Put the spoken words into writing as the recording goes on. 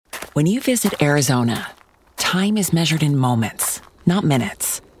When you visit Arizona, time is measured in moments, not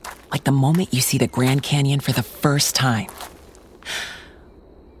minutes. Like the moment you see the Grand Canyon for the first time.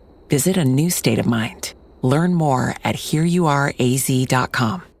 Visit a new state of mind. Learn more at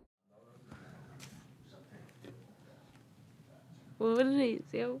hereyouareaz.com. What is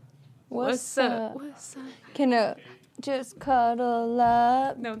it? What's up? Can I just cuddle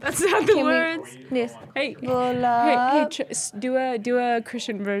up? No, that's not the words. Yes. Hey, Cuddle up. do a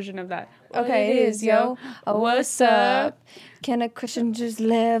Christian version of that. Okay, it is, yo. What's up? Can a Christian just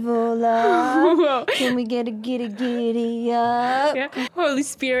level up? Can we get a giddy up? Yeah. Holy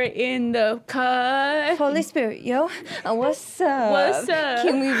Spirit in the cut. Holy Spirit, yo. What's up? What's up?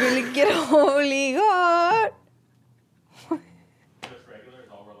 Can we really get a holy God?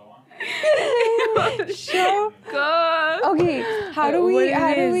 Show. God. Okay, how do we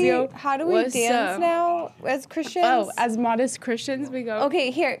What's dance up? now as Christians? Oh, as modest Christians, we go. Okay,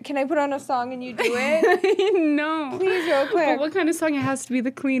 here, can I put on a song and you do it? No. Please, real quick. But what kind of song? It has to be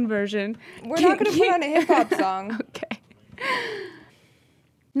the clean version. We're not going to put on a hip-hop song. Okay.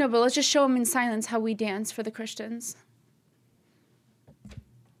 No, but let's just show them in silence how we dance for the Christians.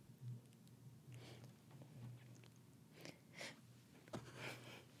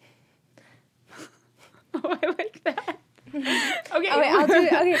 Oh, I like that. Okay. I'll do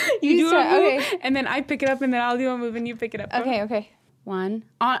it. Okay, You do start. a move, Okay. and then I pick it up, and then I'll do a move, and you pick it up. Okay. One.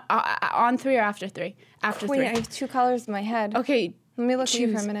 On three or after three? After Wait, three. I have two colors in my head. Okay. Let me look at you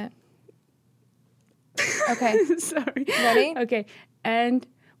for a choose. minute. Okay. Sorry. Ready? Okay. And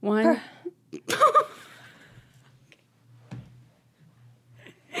one.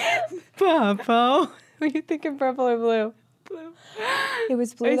 Purple. Were you thinking purple or blue? Blue. It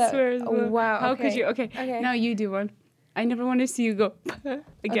was blue. I swear it's blue. Oh, wow. How okay. could you? Okay. Now you do one. I never want to see you go again.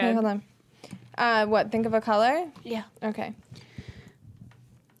 Okay, hold on. What? Think of a color? Yeah. Okay.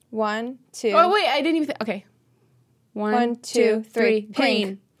 1, 2. Oh, wait. I didn't even think. Okay. One, two, three. Pink.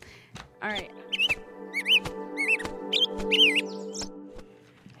 Green. All right.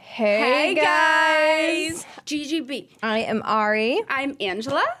 Hey, guys. GGB. I am Ari. I'm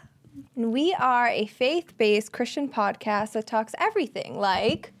Angela. And we are a faith-based Christian podcast that talks everything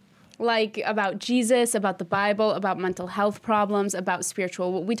like About Jesus, about the Bible, about mental health problems, about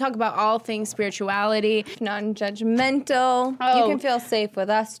spiritual. We talk about all things spirituality. non-judgmental. Oh. You can feel safe with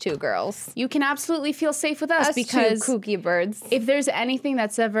us two girls. You can absolutely feel safe with us Us because two kooky birds. if there's anything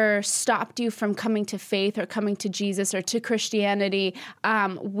that's ever stopped you from coming to faith or coming to Jesus or to Christianity,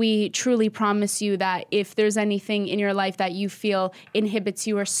 we truly promise you that if there's anything in your life that you feel inhibits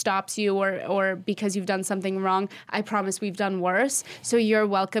you or stops you or because you've done something wrong, I promise we've done worse. So you're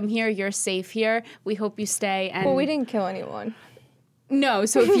welcome here. You're safe here. We hope you stay. And Well, we didn't kill anyone. No,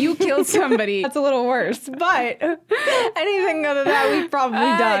 so if you killed somebody... That's a little worse, but anything other than that, we've probably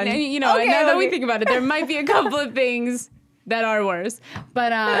done. And, you know, now that we think about it, there might be a couple of things that are worse.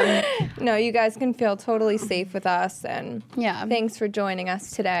 But, No, you guys can feel totally safe with us, and yeah. thanks for joining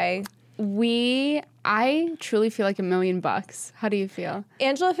us today. I truly feel like $1 million. How do you feel?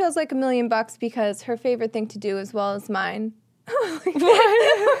 Angela feels like $1 million because her favorite thing to do as well as mine.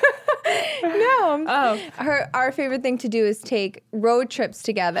 No. Oh. Our favorite thing to do is take road trips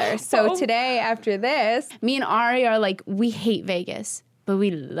together. So today, after this, Me and Ari are like, we hate Vegas, but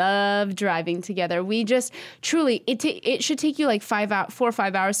we love driving together. We just truly, it should take you like 4 or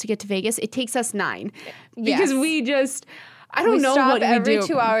 5 hours to get to Vegas. It takes us 9 because Yes. we just, I don't we know stop what we every do.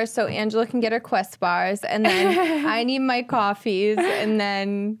 2 hours so Angela can get her Quest bars, and then I need my coffees, and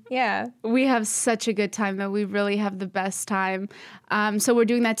then, yeah. We have such a good time, though. We really have the best time. So we're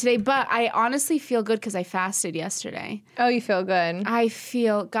doing that today. But I honestly feel good because I fasted yesterday. Oh, you feel good. I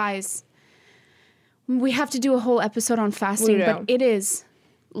feel, guys, we have to do a whole episode on fasting, We do. but it is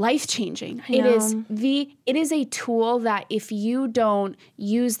life-changing. It is a tool that if you don't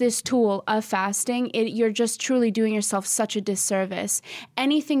use this tool of fasting, you're just truly doing yourself such a disservice.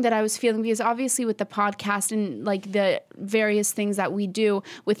 Anything that I was feeling, because obviously with the podcast and like the various things that we do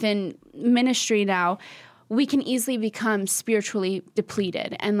within ministry now, we can easily become spiritually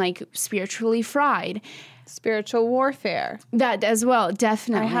depleted and like spiritually fried. Spiritual warfare. That as well,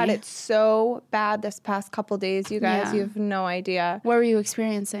 definitely. I had it so bad this past couple days, you guys. Yeah. You have no idea. What were you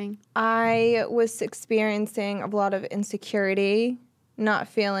experiencing? I was experiencing a lot of insecurity, not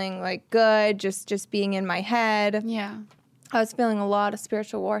feeling like good, just being in my head. Yeah. I was feeling a lot of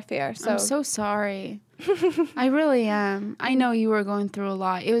spiritual warfare. So I'm so sorry. I really am. I know you were going through a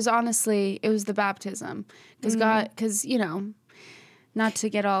lot. It was the baptism. Because God, you know, not to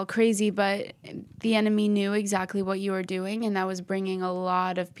get all crazy, but the enemy knew exactly what you were doing, and that was bringing a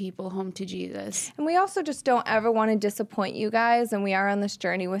lot of people home to Jesus. And we also just don't ever want to disappoint you guys, and we are on this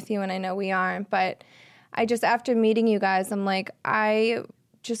journey with you, and I know we aren't, but I just, after meeting you guys, I'm like, I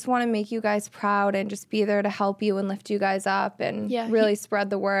just want to make you guys proud and just be there to help you and lift you guys up and really spread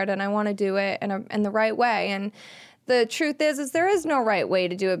the word, and I want to do it in the right way. And the truth is there is no right way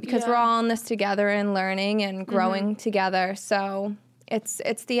to do it because we're all in this together and learning and growing together. So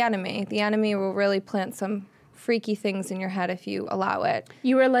it's the enemy. The enemy will really plant some freaky things in your head if you allow it.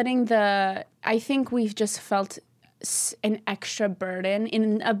 You were letting I think we've just felt an extra burden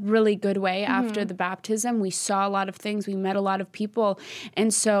in a really good way after the baptism. We saw a lot of things. We met a lot of people.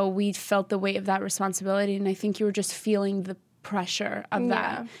 And so we felt the weight of that responsibility. And I think you were just feeling the pressure of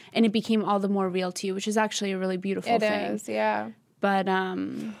that. And it became all the more real to you, which is actually a really beautiful thing. It is, yeah. But,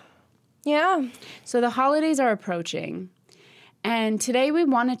 yeah. So the holidays are approaching. And today we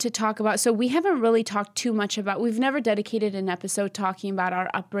wanted to talk about, so we haven't really talked too much about, we've never dedicated an episode talking about our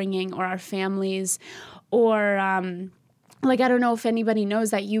upbringing or our families or, I don't know if anybody knows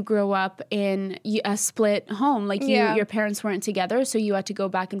that you grew up in a split home. Like your parents weren't together, so you had to go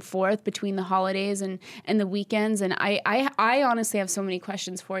back and forth between the holidays and the weekends. And I honestly have so many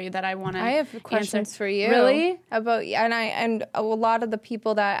questions for you that I want to answer. I have questions for you. Really? And a lot of the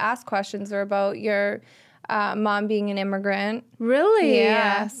people that ask questions are about your mom being an immigrant. Really?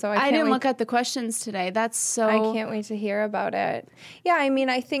 Yeah. So I didn't look at the questions today. That's so... I can't wait to hear about it. Yeah, I mean,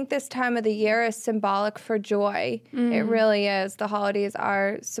 I think this time of the year is symbolic for joy. It really is. The holidays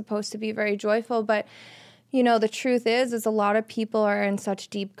are supposed to be very joyful, but, the truth is a lot of people are in such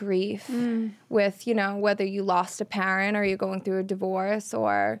deep grief with, whether you lost a parent or you're going through a divorce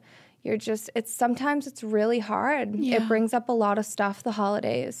or... sometimes it's really hard. Yeah. It brings up a lot of stuff, the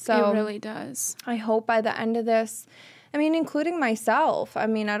holidays. So it really does. I hope by the end of this, including myself, I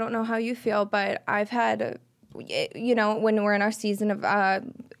don't know how you feel, but I've had, when we're in our season of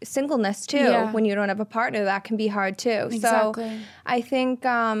singleness too, when you don't have a partner, that can be hard too. Exactly. So I think,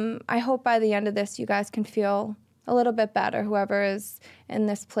 I hope by the end of this, you guys can feel a little bit better, whoever is in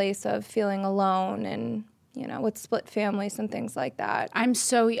this place of feeling alone and with split families and things like that.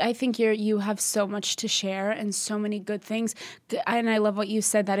 I think you have so much to share and so many good things. And I love what you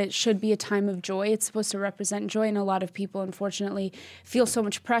said, that it should be a time of joy. It's supposed to represent joy. And a lot of people, unfortunately, feel so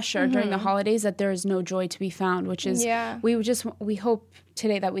much pressure during the holidays that there is no joy to be found, which is, we hope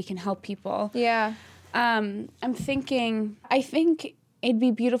today that we can help people. Yeah. I think it'd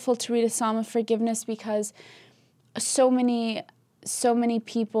be beautiful to read a Psalm of forgiveness because so many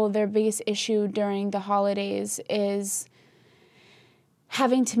people, their biggest issue during the holidays is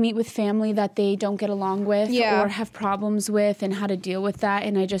having to meet with family that they don't get along with or have problems with and how to deal with that.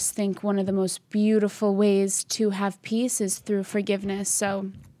 And I just think one of the most beautiful ways to have peace is through forgiveness.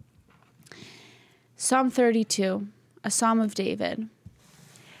 So Psalm 32, a Psalm of David.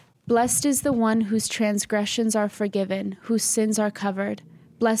 Blessed is the one whose transgressions are forgiven, whose sins are covered.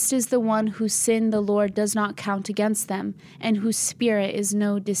 Blessed is the one whose sin the Lord does not count against them, and whose spirit is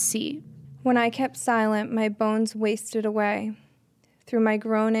no deceit. When I kept silent, my bones wasted away through my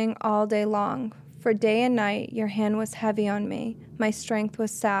groaning all day long. For day and night your hand was heavy on me. My strength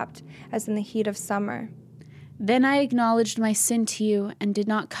was sapped as in the heat of summer. Then I acknowledged my sin to you and did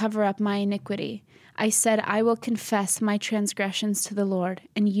not cover up my iniquity. I said, I will confess my transgressions to the Lord,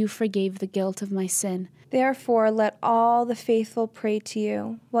 and you forgave the guilt of my sin. Therefore, let all the faithful pray to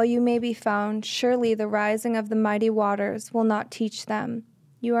you. While you may be found, surely the rising of the mighty waters will not teach them.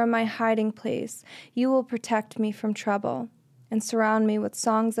 You are my hiding place. You will protect me from trouble and surround me with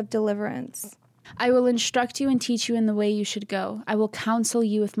songs of deliverance. I will instruct you and teach you in the way you should go. I will counsel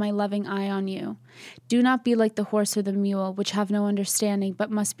you with my loving eye on you. Do not be like the horse or the mule, which have no understanding,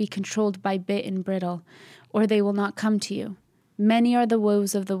 but must be controlled by bit and bridle, or they will not come to you. Many are the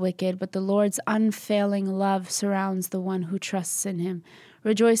woes of the wicked, but the Lord's unfailing love surrounds the one who trusts in him.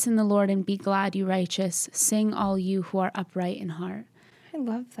 Rejoice in the Lord and be glad, you righteous. Sing, all you who are upright in heart. I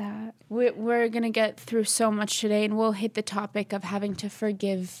love that. We're going to get through so much today, and we'll hit the topic of having to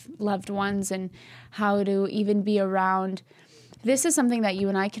forgive loved ones and how to even be around. This is something that you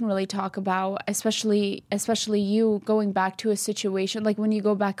and I can really talk about, especially you going back to a situation. Like when you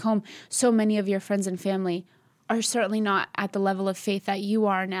go back home, so many of your friends and family are certainly not at the level of faith that you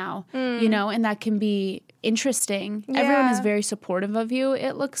are now, and that can be interesting. Yeah. Everyone is very supportive of you,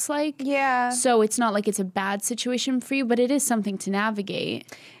 it looks like. Yeah. So it's not like it's a bad situation for you, but it is something to navigate.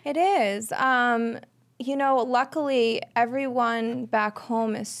 It is. Luckily, everyone back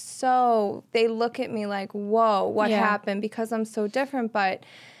home is they look at me like, whoa, what happened? Because I'm so different. But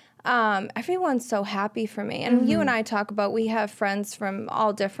everyone's so happy for me. And you and I talk about, we have friends from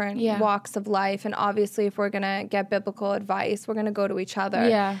all different walks of life. And obviously, if we're going to get biblical advice, we're going to go to each other.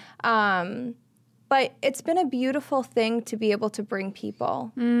 Yeah. But it's been a beautiful thing to be able to bring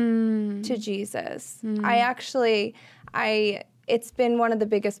people to Jesus. It's been one of the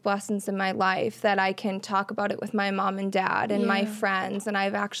biggest blessings in my life that I can talk about it with my mom and dad and my friends. And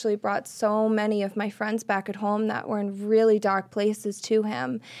I've actually brought so many of my friends back at home that were in really dark places to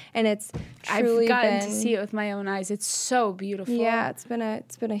him. And it's truly I've gotten to see it with my own eyes. It's so beautiful. Yeah, it's been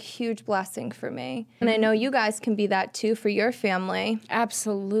a huge blessing for me. And I know you guys can be that too for your family.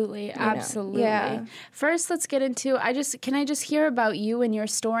 Absolutely. Absolutely. Yeah. First, let's get into, can I just hear about you and your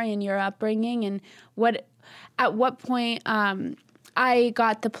story and your upbringing and at what point I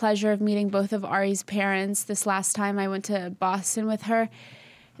got the pleasure of meeting both of Ari's parents this last time I went to Boston with her.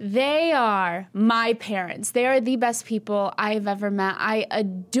 They are my parents. They are the best people I've ever met. I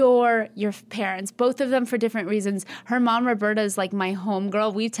adore your parents, both of them for different reasons. Her mom, Roberta, is like my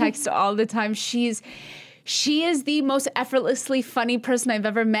homegirl. We text all the time. She is the most effortlessly funny person I've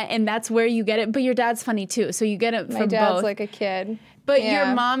ever met, and that's where you get it. But your dad's funny too, so you get it from both. My dad's like a kid. But your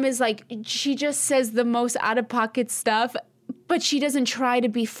mom is like, she just says the most out-of-pocket stuff, but she doesn't try to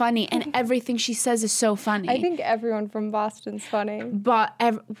be funny, and everything she says is so funny. I think everyone from Boston's funny. But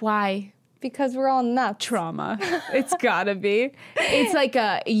why? Because we're all nuts. Trauma. It's gotta be. It's like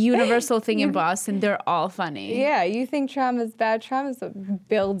a universal thing in Boston. They're all funny. Yeah, you think trauma is bad. Trauma is what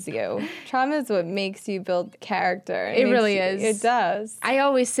builds you. Trauma is what makes you build character. It really is. It does. I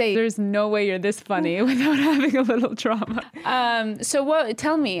always say there's no way you're this funny without having a little trauma. So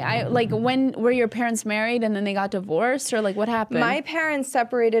tell me, when were your parents married and then they got divorced, or like what happened? My parents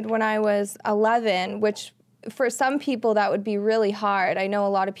separated when I was 11, which for some people, that would be really hard. I know a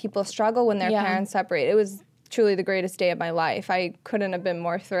lot of people struggle when their parents separate. It was truly the greatest day of my life. I couldn't have been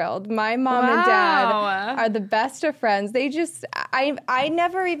more thrilled. My mom and dad are the best of friends. They just, I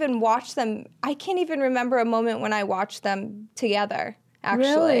never even watched them. I can't even remember a moment when I watched them together, actually.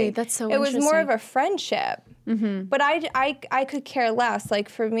 Really? That's so interesting. It was more of a friendship. Mm-hmm. But I could care less. Like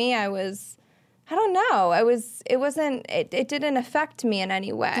for me, I don't know. It didn't affect me in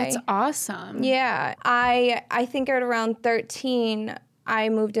any way. That's awesome. Yeah. I think at around 13, I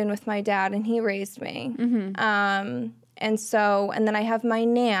moved in with my dad and he raised me. Mm-hmm. And then I have my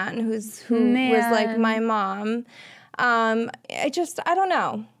nan who was like my mom. I don't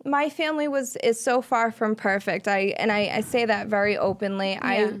know. My family is so far from perfect. I say that very openly.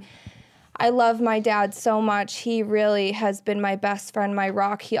 Yeah. I love my dad so much. He really has been my best friend, my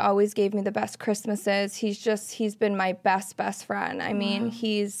rock. He always gave me the best Christmases. He's been my best friend. I mean,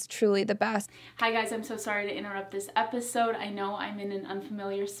 he's truly the best. Hi guys, I'm so sorry to interrupt this episode. I know I'm in an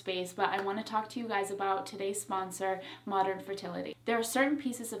unfamiliar space, but I want to talk to you guys about today's sponsor, Modern Fertility. There are certain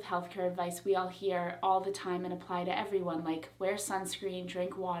pieces of healthcare advice we all hear all the time and apply to everyone, like wear sunscreen,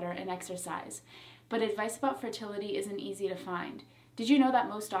 drink water, and exercise. But advice about fertility isn't easy to find. Did you know that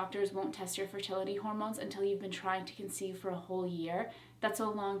most doctors won't test your fertility hormones until you've been trying to conceive for a whole year? That's a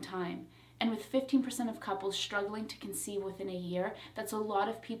long time. And with 15% of couples struggling to conceive within a year, that's a lot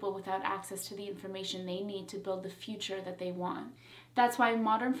of people without access to the information they need to build the future that they want. That's why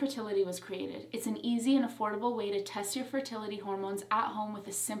Modern Fertility was created. It's an easy and affordable way to test your fertility hormones at home with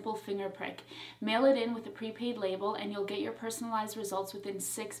a simple finger prick. Mail it in with a prepaid label and you'll get your personalized results within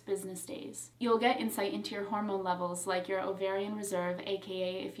 6 business days. You'll get insight into your hormone levels, like your ovarian reserve,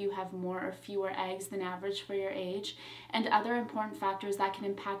 aka if you have more or fewer eggs than average for your age, and other important factors that can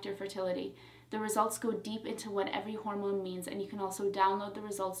impact your fertility. The results go deep into what every hormone means, and you can also download the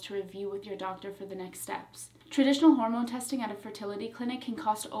results to review with your doctor for the next steps. Traditional hormone testing at a fertility clinic can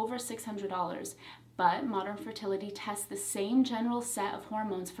cost over $600, but Modern Fertility tests the same general set of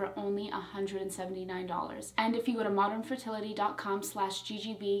hormones for only $179. And if you go to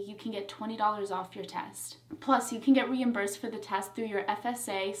modernfertility.com/GGB, you can get $20 off your test. Plus, you can get reimbursed for the test through your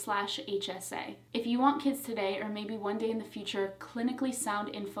FSA/HSA. If you want kids today, or maybe one day in the future, clinically sound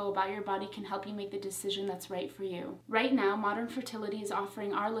info about your body can help you make the decision that's right for you. Right now, Modern Fertility is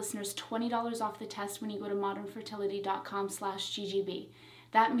offering our listeners $20 off the test when you go to modernfertility.com/GGB.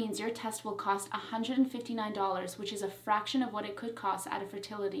 That means your test will cost $159, which is a fraction of what it could cost at a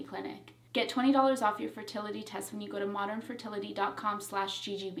fertility clinic. Get $20 off your fertility test when you go to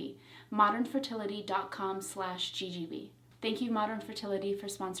modernfertility.com/GGB. modernfertility.com/GGB. Thank you, Modern Fertility, for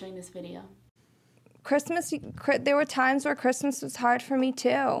sponsoring this video. Christmas, there were times where Christmas was hard for me too.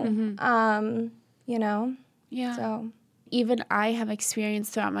 Mm-hmm. Yeah. So. Even I have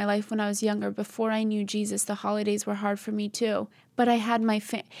experienced throughout my life when I was younger, before I knew Jesus, the holidays were hard for me too. But I had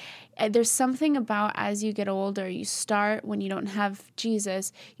there's something about as you get older, when you don't have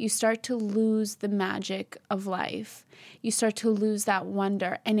Jesus, you start to lose the magic of life. You start to lose that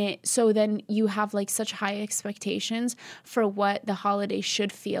wonder. So then you have like such high expectations for what the holiday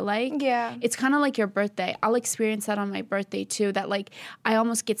should feel like. Yeah. It's kind of like your birthday. I'll experience that on my birthday too, that like I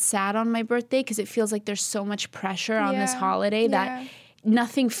almost get sad on my birthday because it feels like there's so much pressure on this holiday that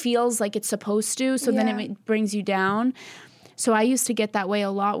nothing feels like it's supposed to. So then it brings you down. So I used to get that way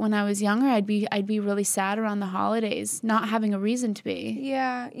a lot when I was younger. I'd be really sad around the holidays, not having a reason to be.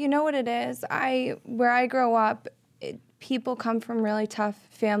 Yeah, you know what it is? Where I grow up, people come from really tough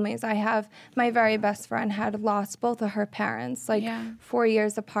families. I have my very best friend had lost both of her parents, 4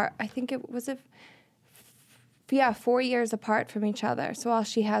 years apart. I think it was 4 years apart from each other. So all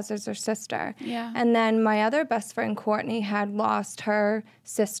she has is her sister. Yeah. And then my other best friend, Courtney, had lost her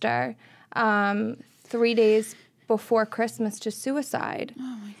sister 3 days before Christmas to suicide.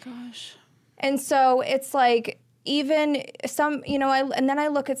 Oh my gosh. And so it's like even some, and then I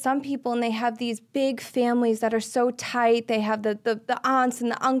look at some people and they have these big families that are so tight. They have the aunts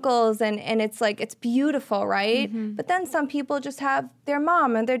and the uncles and it's like, it's beautiful, right? Mm-hmm. But then some people just have their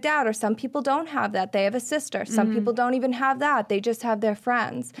mom and their dad, or some people don't have that. They have a sister. Some people don't even have that. They just have their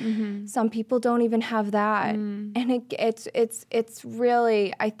friends. Mm-hmm. Some people don't even have that. And it's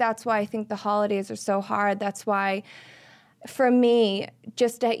really, that's why I think the holidays are so hard. That's why for me,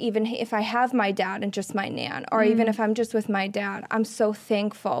 just to even if I have my dad and just my nan, or even if I'm just with my dad, I'm so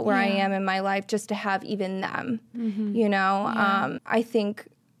thankful where I am in my life just to have even them, I think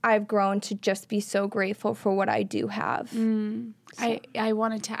I've grown to just be so grateful for what I do have. So. I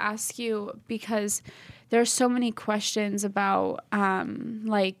wanted to ask you, because there are so many questions about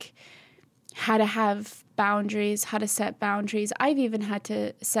like how to have boundaries, how to set boundaries. I've even had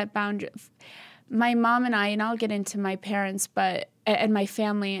to set boundaries. My mom and I'll get into my parents, and my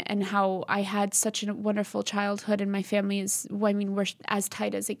family, and how I had such a wonderful childhood, and my family we're as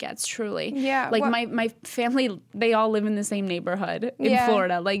tight as it gets, truly. Yeah. Like my family, they all live in the same neighborhood in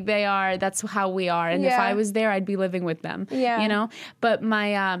Florida. Like that's how we are. And if I was there, I'd be living with them, But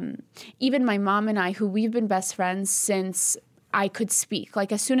my, even my mom and I, who we've been best friends since I could speak.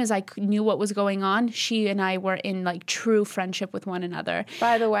 Like as soon as I knew what was going on, she and I were in like true friendship with one another.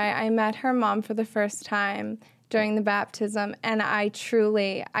 By the way, I met her mom for the first time during the baptism, and I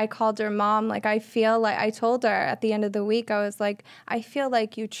called her mom. Like I told her at the end of the week, I was like, I feel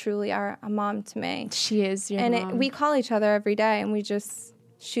like you truly are a mom to me. She is your mom. We call each other every day, and we just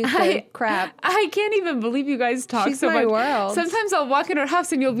shoot the crap. I can't even believe you guys talk She's so much. She's my world. Sometimes I'll walk in her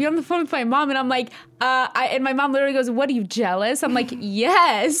house and you'll be on the phone with my mom, and I'm like, and my mom literally goes, "What, are you jealous?" I'm like,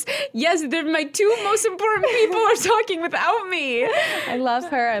 yes, they're my two most important people are talking without me. I love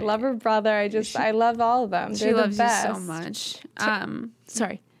her. I love her brother. I love all of them. They're she loves the best. you so much.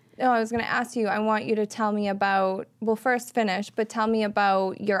 Sorry. No, I was going to ask you, I want you to tell me about, first finish, but tell me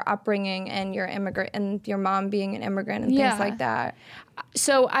about your upbringing and your mom being an immigrant and things like that.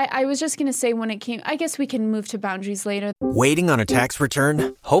 So I was just going to say, when it came, I guess we can move to boundaries later. Waiting on a tax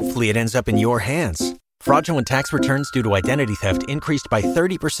return? Hopefully it ends up in your hands. Fraudulent tax returns due to identity theft increased by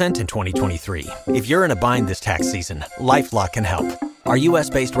 30% in 2023. If you're in a bind this tax season, LifeLock can help. Our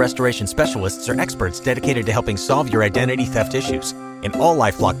U.S.-based restoration specialists are experts dedicated to helping solve your identity theft issues. And all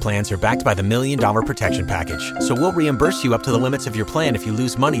LifeLock plans are backed by the $1 Million Protection Package. So we'll reimburse you up to the limits of your plan if you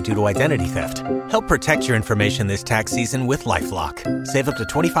lose money due to identity theft. Help protect your information this tax season with LifeLock. Save up to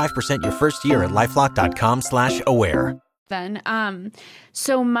 25% your first year at LifeLock.com/aware.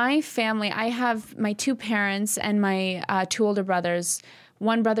 So my family, I have my two parents and my two older brothers.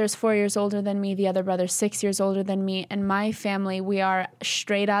 One brother is 4 years older than me. The other brother is 6 years older than me. And my family, we are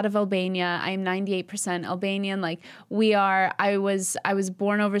straight out of Albania. I am 98% Albanian. I was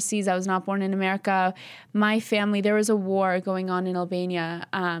born overseas. I was not born in America. My family, there was a war going on in Albania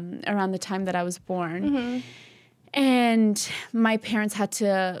around the time that I was born. Mm-hmm. And my parents had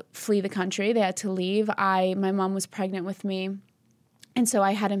to flee the country. They had to leave. My mom was pregnant with me. And so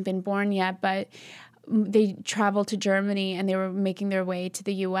I hadn't been born yet, but they traveled to Germany and they were making their way to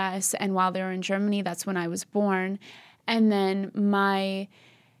the U.S. And while they were in Germany, that's when I was born. And then my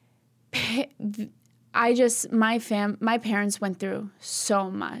parents went through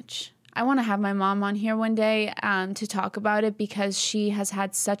so much. I want to have my mom on here one day to talk about it, because she has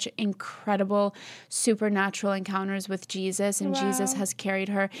had such incredible supernatural encounters with Jesus, and Jesus has carried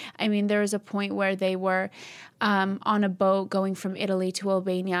her. I mean, there was a point where they were on a boat going from Italy to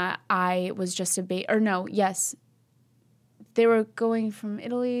Albania. I was just they were going from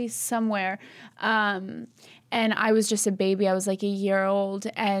Italy somewhere. And I was just a baby. I was like a year old,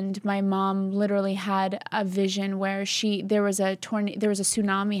 and my mom literally had a vision where there was a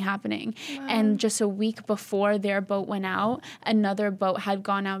tsunami happening. Wow. And just a week before their boat went out, another boat had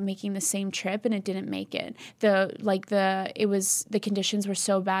gone out making the same trip, and it didn't make it. The conditions were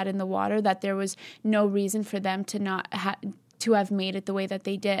so bad in the water that there was no reason for them to to have made it the way that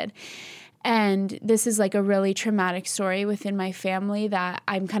they did. And this is like a really traumatic story within my family that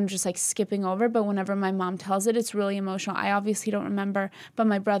I'm kind of just like skipping over. But whenever my mom tells it, it's really emotional. I obviously don't remember, but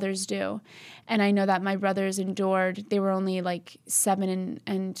my brothers do. And I know that my brothers endured, they were only like 7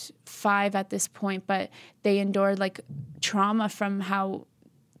 and 5 at this point, but they endured like trauma from how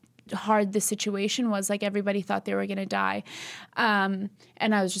hard the situation was. Like everybody thought they were going to die. And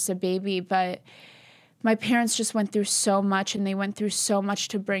I was just a baby, but my parents just went through so much, and they went through so much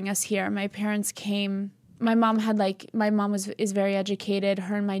to bring us here. My parents came. My mom is very educated.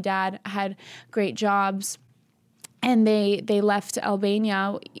 Her and my dad had great jobs, and they left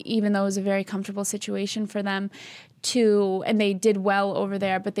Albania, even though it was a very comfortable situation for them, and they did well over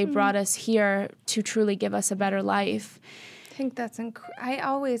there. But they brought us here to truly give us a better life. I think that's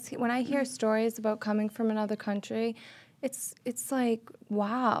when I hear stories about coming from another country, it's like,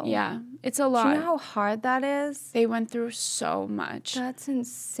 wow. Yeah, it's a lot. Do you know how hard that is? They went through so much. That's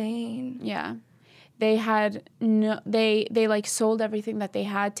insane. Yeah. They had they like sold everything that they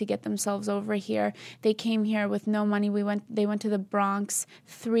had to get themselves over here. They came here with no money. They went to the Bronx,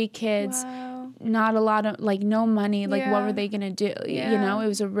 3 kids, wow. Not a lot of, like, no money. Like, what were they going to do? Yeah. You know, it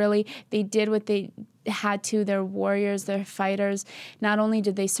was they did what they had to. They're warriors, they're fighters. Not only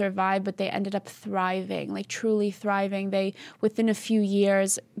did they survive, but they ended up thriving, like truly thriving. They, within a few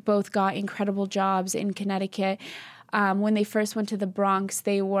years, both got incredible jobs in Connecticut. When they first went to the Bronx,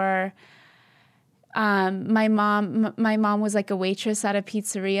 they were... my mom was like a waitress at a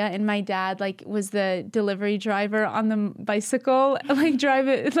pizzeria, and my dad like was the delivery driver on the bicycle, like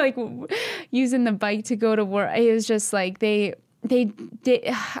using the bike to go to work. It was just like they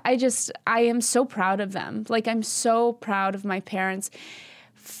did. I am so proud of them. Like, I'm so proud of my parents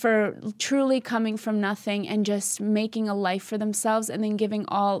for truly coming from nothing and just making a life for themselves, and then giving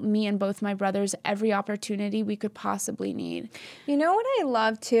me and both my brothers every opportunity we could possibly need. You know what I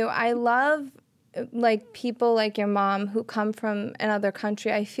love too? I love like people like your mom who come from another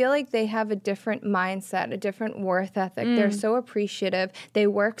country. I feel like they have a different mindset, a different worth ethic. They're so appreciative. They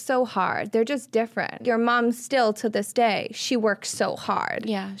work so hard. They're just different. Your mom still, to this day, she works so hard.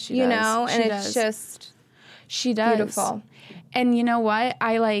 Yeah, she does. You know, and it's just... She does. Beautiful. And you know what?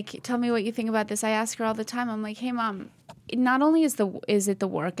 Tell me what you think about this. I ask her all the time. I'm like, hey, Mom, not only is it the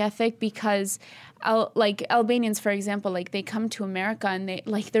work ethic, because like Albanians, for example, like they come to America and they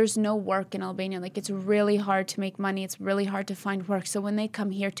like there's no work in Albania. Like, it's really hard to make money. It's really hard to find work. So when they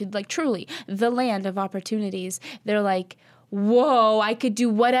come here to like truly the land of opportunities, they're like, whoa, I could do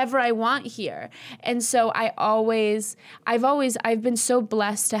whatever I want here. And so I've been so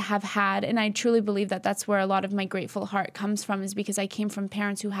blessed to have had, and I truly believe that that's where a lot of my grateful heart comes from, is because I came from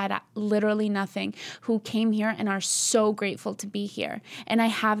parents who had literally nothing, who came here and are so grateful to be here. And I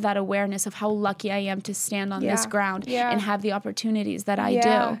have that awareness of how lucky I am to stand on this ground and have the opportunities that I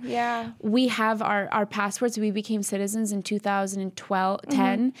do. Yeah. We have our passports. We became citizens in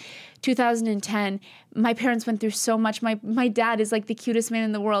 2010. 2010, my parents went through so much. My dad is like the cutest man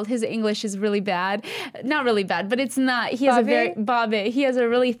in the world. His English is really bad. Not really bad, but it's not. He has a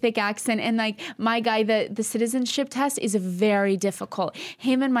really thick accent. And like my guy, the citizenship test is very difficult.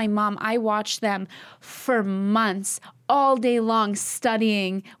 Him and my mom, I watched them for months, all day long,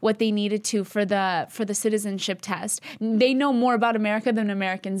 studying what they needed to for the citizenship test. They know more about America than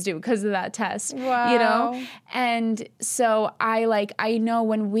Americans do because of that test. Wow. You know? And so I know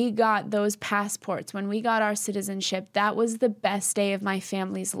when we got those passports, when we got our citizenship, that was the best day of my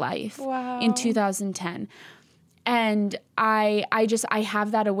family's life. Wow. In 2010. And I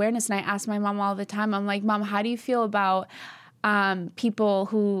have that awareness, and I ask my mom all the time, I'm like, Mom, how do you feel about people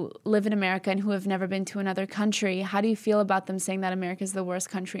who live in America and who have never been to another country? How do you feel about them saying that America is the worst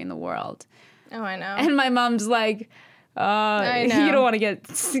country in the world? Oh, I know. And my mom's like, you don't want to get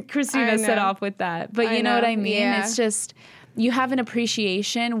Christina set off with that. But you know what I mean? Yeah. It's just, you have an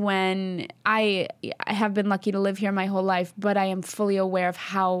appreciation when I have been lucky to live here my whole life, but I am fully aware of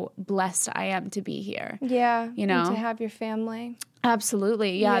how blessed I am to be here. Yeah. You know? And to have your family.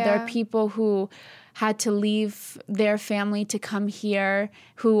 Absolutely. Yeah. There are people who had to leave their family to come here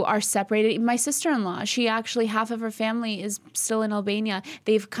who are separated. My sister-in-law, she actually, half of her family is still in Albania.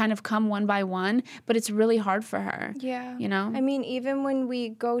 They've kind of come one by one, but it's really hard for her. Yeah. You know? I mean, even when we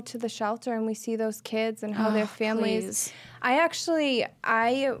go to the shelter and we see those kids and how their families...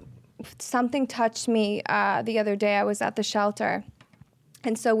 Please. Something touched me the other day. I was at the shelter.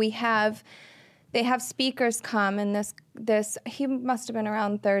 And so they have speakers come, and this he must have been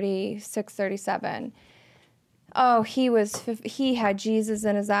around 36, 37. Oh, he had Jesus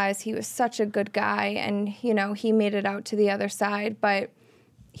in his eyes. He was such a good guy, and, you know, he made it out to the other side, but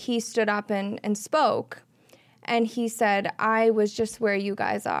he stood up and spoke, and he said, I was just where you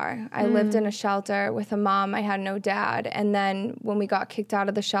guys are. I lived in a shelter with a mom. I had no dad, and then when we got kicked out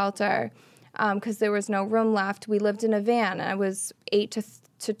of the shelter, because there was no room left, we lived in a van. I was 8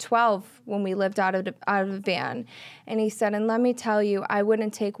 to 12 when we lived out of a van. And he said, and let me tell you, I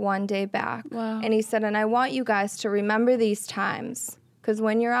wouldn't take one day back. Wow. And he said, and I want you guys to remember these times, because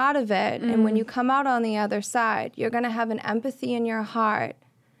when you're out of it and when you come out on the other side, you're going to have an empathy in your heart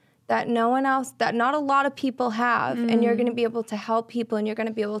that not a lot of people have, and you're going to be able to help people, and you're going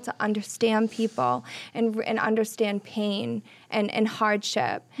to be able to understand people and understand pain and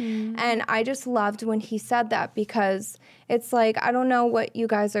hardship. And I just loved when he said that, because it's like, I don't know what you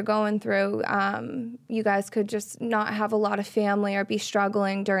guys are going through. You guys could just not have a lot of family or be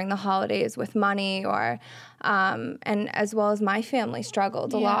struggling during the holidays with money, or and as well as my family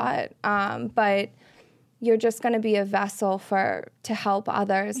struggled a lot. But you're just going to be a vessel to help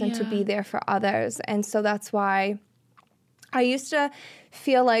others and to be there for others. And so that's why I used to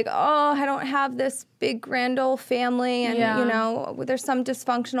feel like, oh, I don't have this big grand old family, and you know, there's some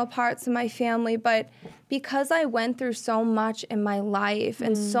dysfunctional parts of my family, but because I went through so much in my life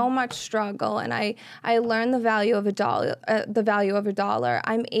and so much struggle, and I learned the value of a dollar,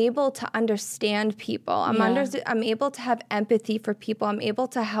 I'm able to understand people. I'm able to have empathy for people. I'm able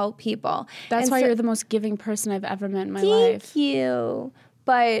to help people. That's why you're the most giving person I've ever met in my life. Thank you.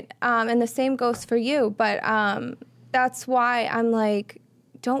 But and the same goes for you. But that's why I'm like,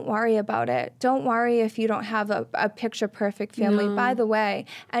 don't worry about it. Don't worry if you don't have a picture-perfect family. No. By the way,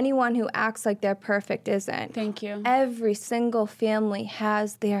 anyone who acts like they're perfect isn't. Thank you. Every single family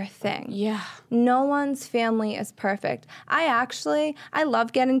has their thing. Yeah. No one's family is perfect. I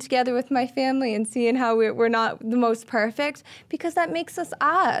love getting together with my family and seeing how we're not the most perfect, because that makes us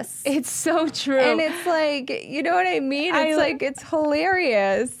us. It's so true. And it's like, you know what I mean? It's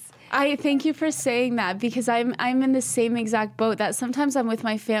hilarious. I thank you for saying that, because I'm in the same exact boat, that sometimes I'm with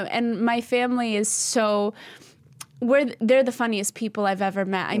my family, and my family is so, they're the funniest people I've ever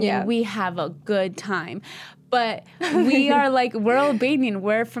met. I mean, we have a good time. But we are like, we're Albanian.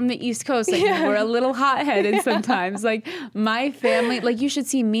 We're from the East Coast. Like, we're a little hot-headed sometimes. Like, my family, like, you should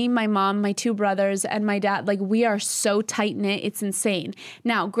see me, my mom, my 2 brothers, and my dad. Like, we are so tight-knit. It's insane.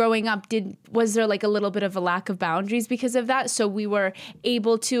 Now, growing up, was there like a little bit of a lack of boundaries because of that? So we were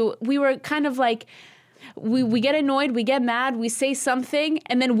kind of like, we get annoyed, we get mad, we say something,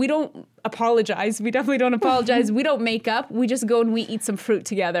 and then we don't apologize. We definitely don't apologize. We don't make up. We just go and we eat some fruit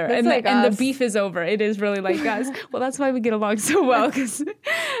together. And the beef is over. It is really like us. Well, that's why we get along so well. But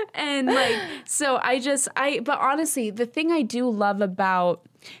honestly, the thing I do love about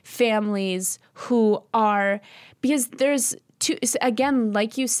families who are, because there's again,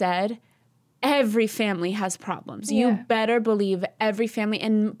 like you said, every family has problems. Yeah. You better believe every family,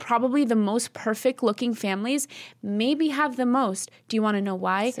 and probably the most perfect looking families maybe have the most. Do you want to know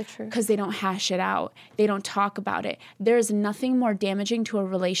why? So true. Because they don't hash it out. They don't talk about it. There's nothing more damaging to a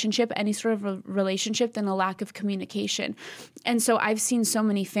relationship, any sort of a relationship, than a lack of communication. And so I've seen so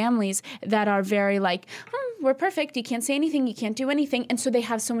many families that are very like, we're perfect. You can't say anything. You can't do anything. And so they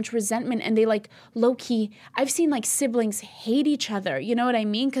have so much resentment, and they like low key, I've seen like siblings hate each other. You know what I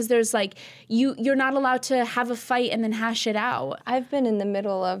mean? Because there's like, you're not allowed to have a fight and then hash it out. I've been in the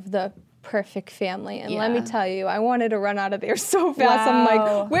middle of the perfect family, and let me tell you, I wanted to run out of there so fast. Wow. I'm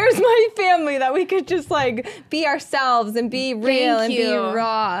like, where's my family that we could just like be ourselves and be real and be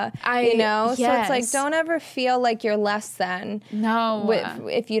raw, So it's like, don't ever feel like you're less than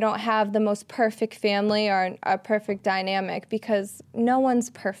if you don't have the most perfect family or a perfect dynamic, because no one's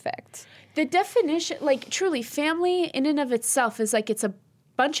perfect. The definition, like truly, family in and of itself is like, it's a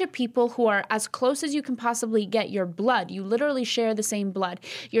bunch of people who are as close as you can possibly get, your blood. You literally share the same blood.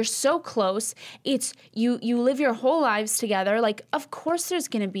 You're so close. It's you live your whole lives together. Like, of course there's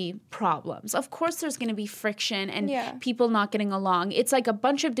going to be problems. Of course there's going to be friction and people not getting along. It's like a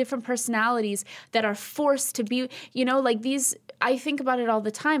bunch of different personalities that are forced to be, like these, I think about it all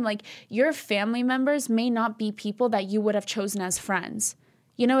the time. Like, your family members may not be people that you would have chosen as friends.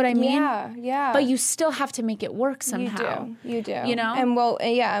 You know what I mean? Yeah. But you still have to make it work somehow. You do.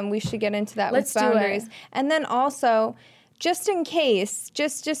 And we should get into that Let's with boundaries. do it. And then also, just in case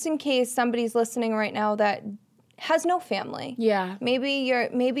somebody's listening right now that has no family. Yeah.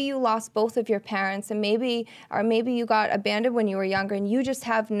 Maybe you lost both of your parents, and maybe you got abandoned when you were younger, and you just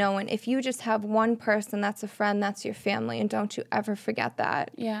have no one. If you just have one person that's a friend, that's your family, and don't you ever forget that.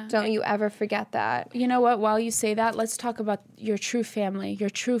 Yeah. Don't you ever forget that. You know what? While you say that, let's talk about your true family,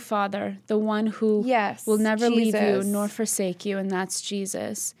 your true father, the one who will never leave you nor forsake you, and that's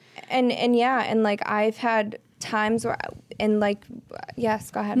Jesus. And like, I've had times where,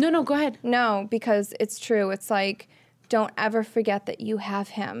 yes, go ahead. No, go ahead. No, because it's true. It's like, don't ever forget that you have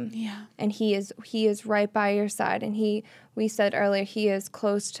him. Yeah. And he is right by your side. And we said earlier, he is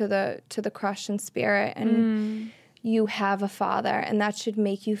close to the crushed in spirit. And you have a father, and that should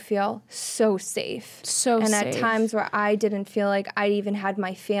make you feel so safe. And at times where I didn't feel like I even had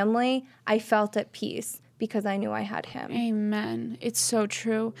my family, I felt at peace, because I knew I had him. Amen. It's so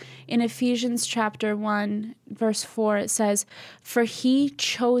true. In Ephesians chapter 1, verse 4, it says, "For he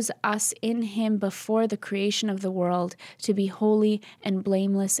chose us in him before the creation of the world to be holy and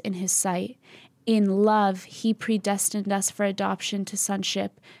blameless in his sight. In love, he predestined us for adoption to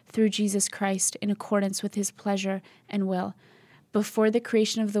sonship through Jesus Christ in accordance with his pleasure and will. Before the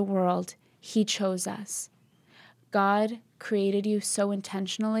creation of the world, he chose us." God created you so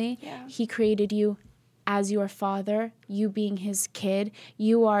intentionally. Yeah. He created you as your father, you being his kid.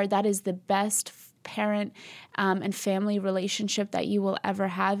 That is the best parent and family relationship that you will ever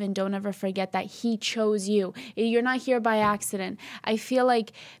have. And don't ever forget that he chose you. You're not here by accident. I feel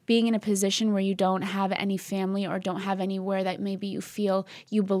like being in a position where you don't have any family or don't have anywhere that maybe you feel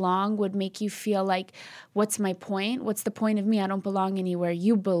you belong would make you feel like, what's my point? What's the point of me? I don't belong anywhere.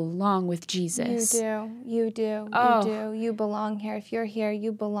 You belong with Jesus. You do. You belong here. If you're here,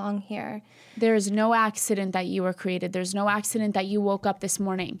 you belong here. There is no accident that you were created. There's no accident that you woke up this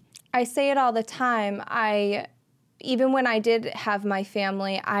morning. I say it all the time. Even when I did have my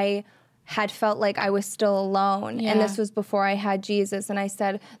family, I had felt like I was still alone. Yeah. And this was before I had Jesus. And I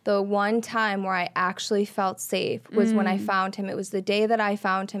said, the one time where I actually felt safe was when I found him. It was the day that I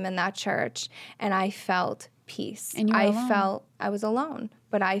found him in that church, and I felt peace. And I felt I was alone,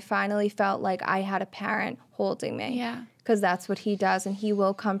 but I finally felt like I had a parent holding me. Yeah. Because that's what he does, and he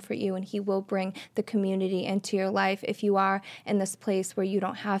will comfort you, and he will bring the community into your life if you are in this place where you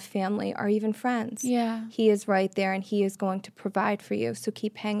don't have family or even friends. Yeah. He is right there, and he is going to provide for you, so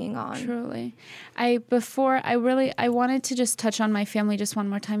keep hanging on. Truly. I wanted to just touch on my family just one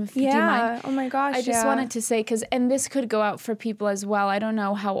more time, if you do mind. Oh my gosh, I just wanted to say, and this could go out for people as well. I don't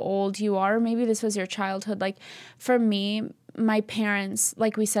know how old you are. Maybe this was your childhood. Like, for me, my parents,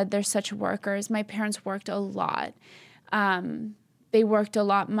 like we said, they're such workers. My parents worked a lot. They worked a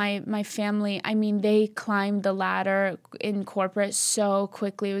lot. My family, I mean, they climbed the ladder in corporate so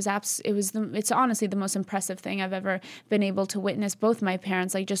quickly. It's honestly the most impressive thing I've ever been able to witness. Both my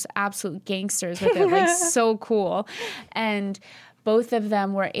parents, like, just absolute gangsters with it, like so cool. And both of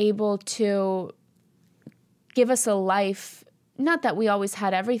them were able to give us a life. Not that we always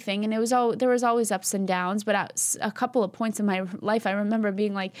had everything, and there was always ups and downs, but at a couple of points in my life, I remember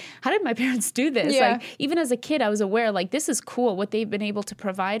being like, how did my parents do this? Yeah. Like, even as a kid, I was aware, like, this is cool what they've been able to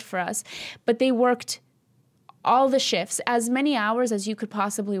provide for us. But they worked all the shifts, as many hours as you could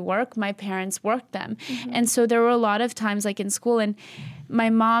possibly work. My parents worked them. Mm-hmm. And so there were a lot of times, like in school, and my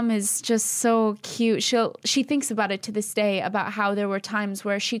mom is just so cute. She thinks about it to this day, about how there were times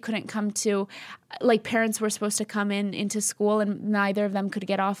where she couldn't come to, like, parents were supposed to come into school and neither of them could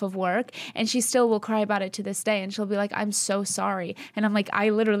get off of work. And she still will cry about it to this day. And she'll be like, I'm so sorry. And I'm like, I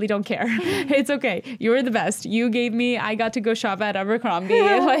literally don't care. It's okay. You were the best. I got to go shop at Abercrombie.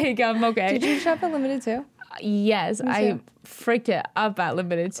 Like, I'm okay. Did you shop at Limited too? Yes, I freaked it up at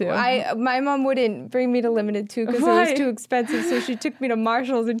Limited too. My mom wouldn't bring me to Limited too because it was too expensive, so she took me to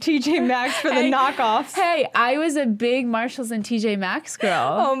Marshalls and TJ Maxx for the knockoffs. Hey, I was a big Marshalls and TJ Maxx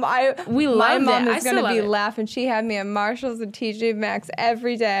girl. My mom is going to be it. laughing. She had me at Marshalls and TJ Maxx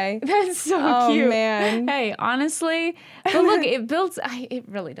every day. That's so cute. Oh, man. Hey, honestly, but look, it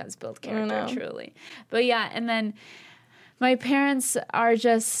really does build character, truly. But yeah, and then my parents are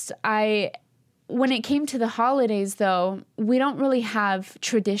just, when it came to the holidays, though, we don't really have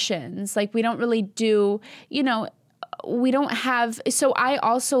traditions. Like, we don't really do, we don't have. So I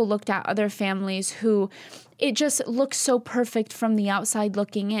also looked at other families who it just looks so perfect from the outside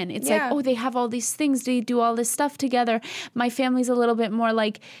looking in. It's like, oh, they have all these things. They do all this stuff together. My family's a little bit more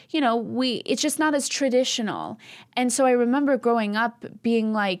like, it's just not as traditional. And so I remember growing up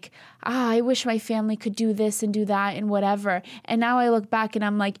being like, I wish my family could do this and do that and whatever. And now I look back and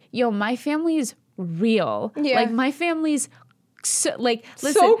I'm like, my family is real. Yeah. Like, my family's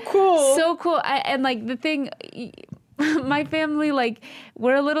so cool. So cool. And like the thing... My family, like,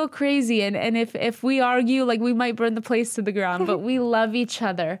 we're a little crazy, and if we argue, like, we might burn the place to the ground, but we love each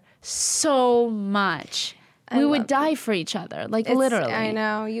other so much. We would die for each other, like, literally. I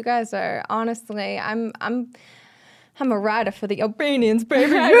know. You guys are, honestly, I'm a rider for the Albanians,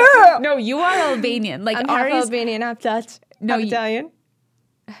 baby. Yeah! No, you are Albanian. Like, I'm half Albanian, half Dutch, half Italian.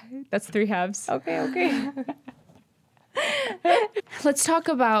 That's 3 halves. Okay. Let's talk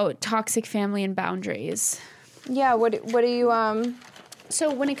about toxic family and boundaries. Yeah, what do you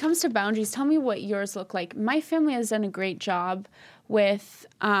So when it comes to boundaries, tell me what yours look like. My family has done a great job with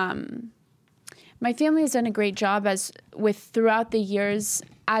throughout the years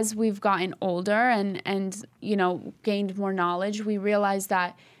as we've gotten older and gained more knowledge, we realized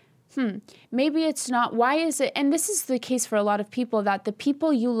that maybe it's not. Why is it? And this is the case for a lot of people, that the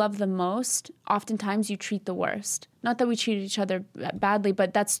people you love the most, oftentimes you treat the worst. Not that we treat each other badly,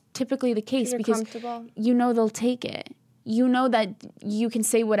 but that's typically the case because they'll take it. You know that you can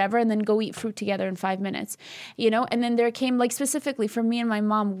say whatever and then go eat fruit together in 5 minutes, And then there came, like, specifically for me and my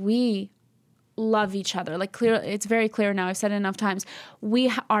mom, we love each other. Like, clear, it's very clear now. I've said it enough times.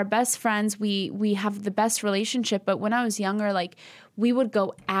 We are best friends. We have the best relationship. But when I was younger, like, we would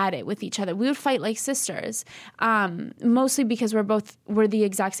go at it with each other. We would fight like sisters, mostly because we're the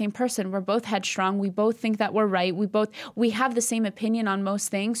exact same person. We're both headstrong. We both think that we're right. We have the same opinion on most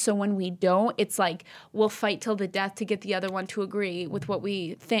things. So when we don't, it's like we'll fight till the death to get the other one to agree with what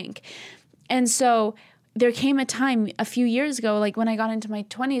we think. And so there came a time a few years ago, like when I got into my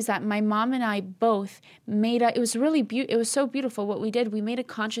 20s, that my mom and I both it was really it was so beautiful what we did. We made a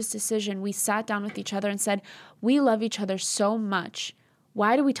conscious decision. We sat down with each other and said, we love each other so much.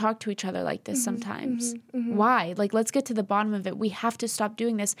 Why do we talk to each other like this sometimes? Why? Like, let's get to the bottom of it. We have to stop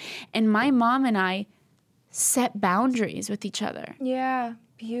doing this. And my mom and I set boundaries with each other. Yeah.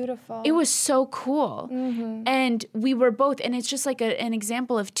 Beautiful. It was so cool. And we were both, and it's just like an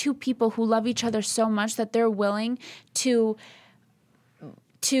example of two people who love each other so much that they're willing to,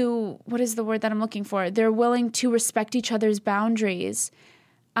 what is the word that I'm looking for? They're willing to respect each other's boundaries,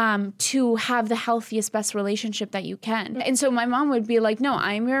 to have the healthiest, best relationship that you can. And so my mom would be like, no,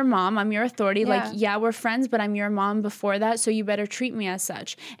 I'm your mom. I'm your authority. Like, yeah, we're friends, but I'm your mom before that. So you better treat me as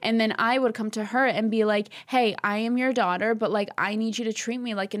such. And then I would come to her and be like, hey, I am your daughter, but like, I need you to treat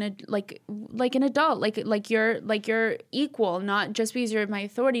me like an adult, like you're equal, not just because you're my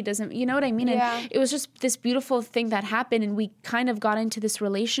authority doesn't, you know what I mean? Yeah. And it was just this beautiful thing that happened. And we kind of got into this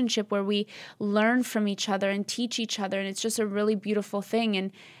relationship where we learn from each other and teach each other. And it's just a really beautiful thing.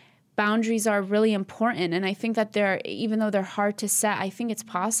 And boundaries are really important, and I think that even though they're hard to set, I think it's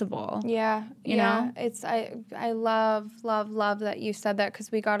possible. Yeah, you know? It's I love that you said that,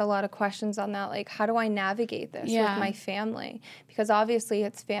 because we got a lot of questions on that, like, how do I navigate this with my family? Because obviously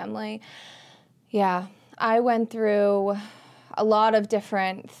it's family. Yeah, I went through a lot of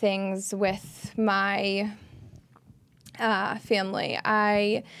different things with my family.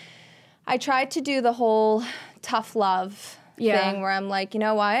 I tried to do the whole tough love thing where I'm like, you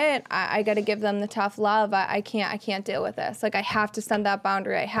know what? I got to give them the tough love. I can't deal with this. Like, I have to send that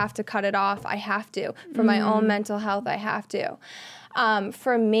boundary. I have to cut it off. I have to. For my own mental health, I have to.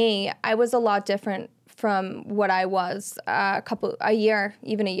 For me, I was a lot different from what I was a year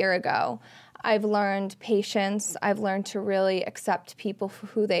ago. I've learned patience. I've learned to really accept people for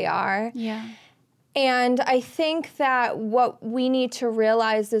who they are. Yeah. And I think that what we need to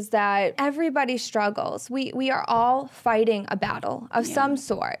realize is that everybody struggles. We are all fighting a battle of some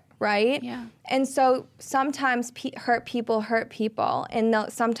sort, right? Yeah. And so sometimes hurt people, and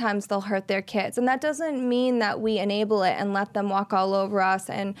sometimes they'll hurt their kids. And that doesn't mean that we enable it and let them walk all over us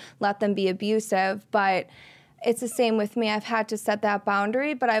and let them be abusive. But it's the same with me. I've had to set that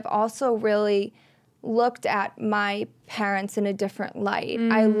boundary, but I've also really looked at my parents in a different light.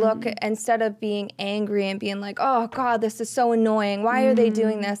 I look, instead of being angry and being like, oh God, this is so annoying, why are they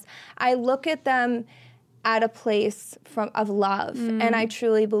doing this? I look at them at a place of love. And I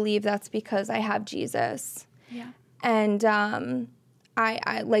truly believe that's because I have Jesus. Yeah. And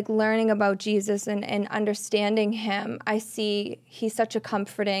I like learning about Jesus and understanding him. I see he's such a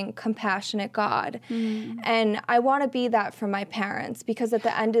comforting, compassionate God. And I want to be that for my parents, because at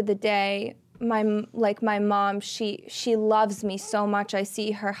the end of the day, my mom, she loves me so much. I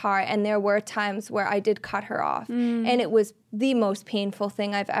see her heart, and there were times where I did cut her off, and it was the most painful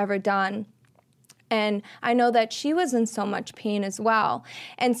thing I've ever done. And I know that she was in so much pain as well.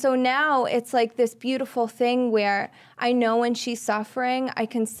 And so now it's like this beautiful thing where I know when she's suffering, I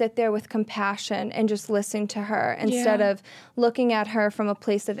can sit there with compassion and just listen to her instead of looking at her from a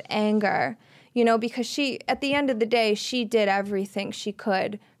place of anger, you know, because she, at the end of the day, she did everything she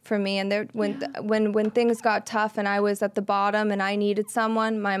could for me. And there, when things got tough and I was at the bottom and I needed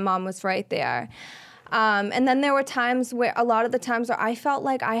someone, my mom was right there. And then there were times where, a lot of the times where I felt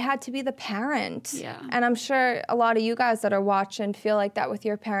like I had to be the parent. Yeah. And I'm sure a lot of you guys that are watching feel like that with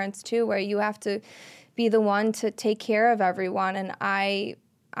your parents too, where you have to be the one to take care of everyone. And I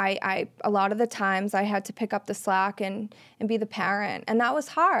a lot of the times I had to pick up the slack and be the parent. And that was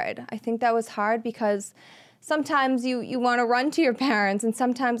hard. I think that was hard because sometimes you want to run to your parents, and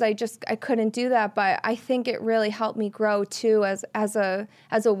sometimes I couldn't do that. But I think it really helped me grow too as a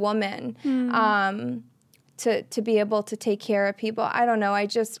woman, to be able to take care of people. I don't know.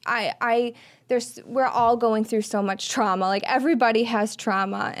 We're all going through so much trauma. Like, everybody has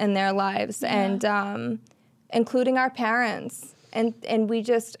trauma in their lives, and including our parents. And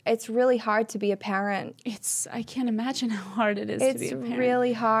it's really hard to be a parent. I can't imagine how hard it is to be a parent. It's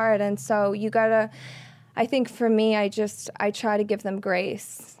really hard. And so you gotta, I think for me, I try to give them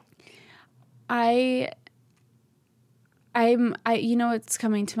grace. You know, what's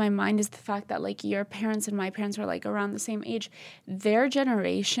coming to my mind is the fact that, like, your parents and my parents were, like, around the same age. Their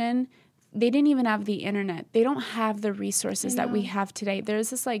generation, they didn't even have the internet. They don't have the resources that we have today. There's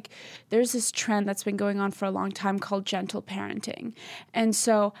this trend that's been going on for a long time called gentle parenting. And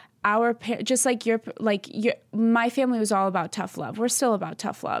so just like my family was all about tough love. We're still about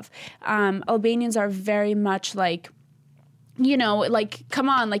tough love. Albanians are very much like, you know, like, come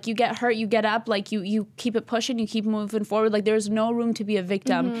on, like, you get hurt, you get up, like, you keep it pushing, you keep moving forward. Like, there's no room to be a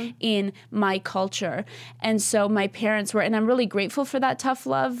victim in my culture. And so my parents were, and I'm really grateful for that tough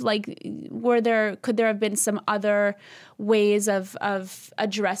love. Like, could there have been some other ways of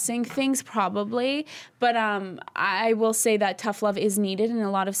addressing things? Probably. But I will say that tough love is needed in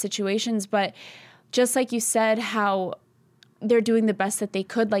a lot of situations. But just like you said, how they're doing the best that they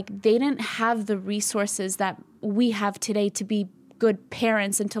could. Like, they didn't have the resources that we have today to be good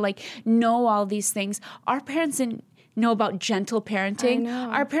parents and to, like, know all these things. Our parents didn't know about gentle parenting. I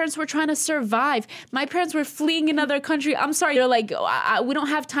know. Our parents were trying to survive. My parents were fleeing another country. I'm sorry. They're like, we don't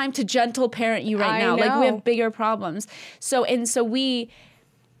have time to gentle parent you right now. Like, we have bigger problems.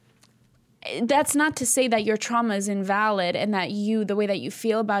 That's not to say that your trauma is invalid and that the way that you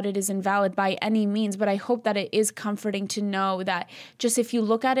feel about it is invalid by any means, but I hope that it is comforting to know that just if you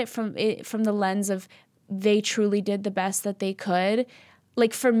look at it from the lens of they truly did the best that they could.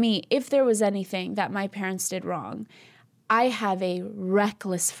 Like, for me, if there was anything that my parents did wrong, I have a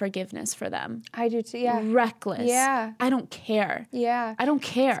reckless forgiveness for them. I do too, yeah. Reckless. Yeah. I don't care. Yeah. I don't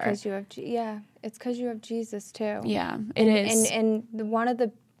care. It's because you have Jesus too. Yeah, it is. And one of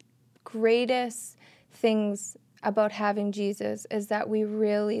the greatest things about having Jesus is that we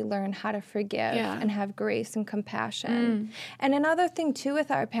really learn how to forgive and have grace and compassion. And another thing too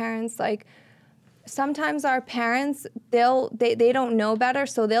with our parents, like, sometimes our parents, they don't know better,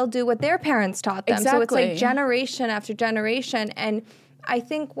 so they'll do what their parents taught them. Exactly. So it's like generation after generation. And I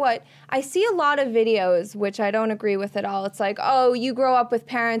think I see a lot of videos, which I don't agree with at all. It's like, oh, you grow up with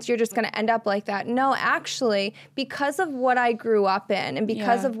parents, you're just going to end up like that. No, actually, because of what I grew up in and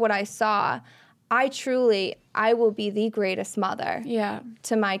because of what I saw, I will be the greatest mother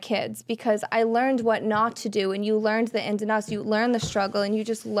to my kids, because I learned what not to do, and you learned the ins and outs, you learn the struggle, and you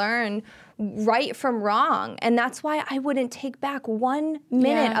just learn right from wrong. And that's why I wouldn't take back 1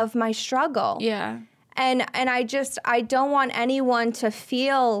 minute of my struggle. Yeah. And I don't want anyone to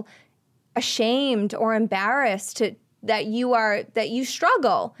feel ashamed or embarrassed that you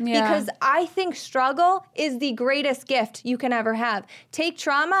struggle. Yeah. Because I think struggle is the greatest gift you can ever have. Take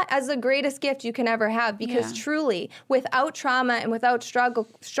trauma as the greatest gift you can ever have, because truly, without trauma and without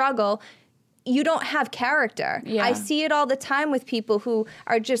struggle, you don't have character. Yeah. I see it all the time with people who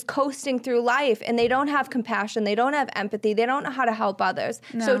are just coasting through life and they don't have compassion, they don't have empathy, they don't know how to help others.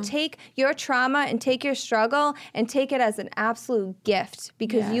 No. So take your trauma and take your struggle and take it as an absolute gift,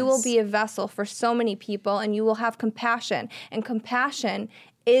 because you will be a vessel for so many people and you will have compassion. And compassion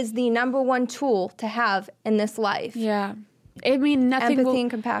is the number one tool to have in this life. Yeah. I mean, empathy and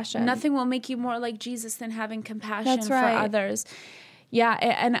compassion. Nothing will make you more like Jesus than having compassion That's right. for others. Yeah,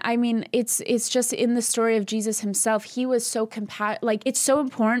 and I mean, it's just in the story of Jesus himself, he was so like, it's so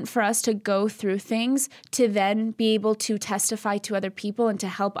important for us to go through things to then be able to testify to other people and to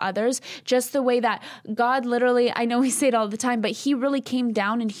help others, just the way that God literally, I know we say it all the time, but he really came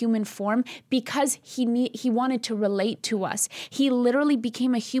down in human form because he wanted to relate to us. He literally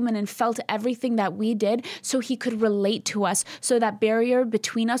became a human and felt everything that we did so he could relate to us, so that barrier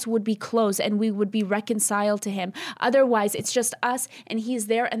between us would be closed and we would be reconciled to him. Otherwise, it's just us and he's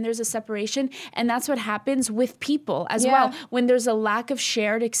there and there's a separation. And that's what happens with people as well. When there's a lack of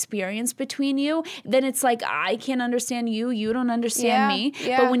shared experience between you, then it's like, I can't understand you, you don't understand me.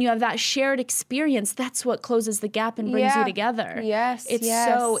 But when you have that shared experience, that's what closes the gap and brings you together.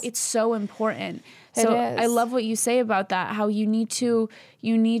 It's so important. So I love what you say about that, how you need to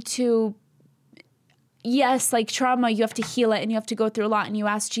yes, like trauma, you have to heal it and you have to go through a lot, and you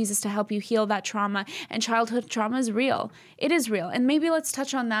ask Jesus to help you heal that trauma. And childhood trauma is real. It is real. And maybe let's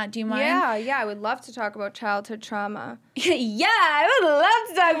touch on that. Do you mind? Yeah, I would love to talk about childhood trauma. Yeah, I would love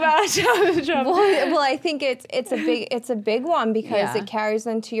to talk about childhood trauma. Well, I think it's a big one because it carries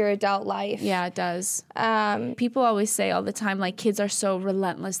into your adult life. Yeah, it does. People always say all the time, like, kids are so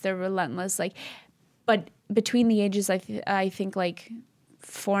relentless. They're relentless. Like, but between the ages, I think like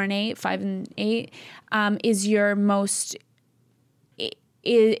 5 and 8, is your most.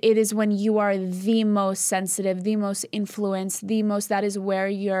 It is when you are the most sensitive, the most influenced, that is where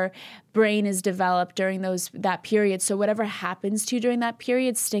your brain is developed during that period. So whatever happens to you during that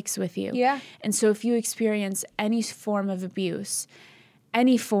period sticks with you. Yeah. And so if you experience any form of abuse,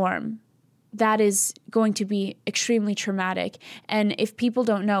 any form, that is going to be extremely traumatic. And if people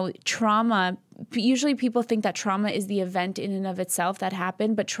don't know, trauma, usually people think that trauma is the event in and of itself that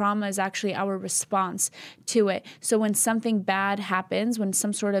happened, but trauma is actually our response to it. So when something bad happens, when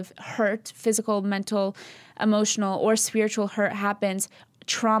some sort of hurt, physical, mental, emotional, or spiritual hurt happens,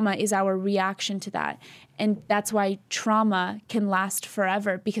 trauma is our reaction to that. And that's why trauma can last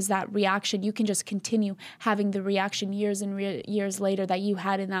forever, because that reaction, you can just continue having the reaction years and years later that you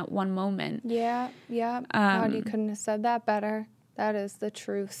had in that one moment. Yeah. God, you couldn't have said that better. That is the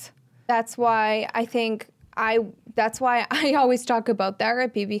truth. That's why I always talk about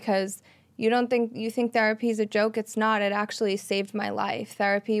therapy, because you think therapy is a joke. It's not. It actually saved my life.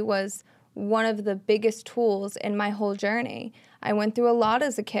 Therapy was one of the biggest tools in my whole journey. I went through a lot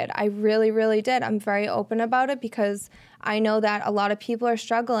as a kid. I really, really did. I'm very open about it because I know that a lot of people are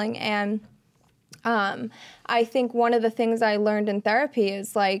struggling. And I think one of the things I learned in therapy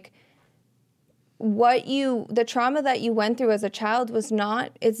is like, the trauma that you went through as a child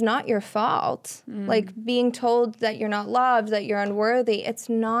it's not your fault. Like being told that you're not loved, that you're unworthy, it's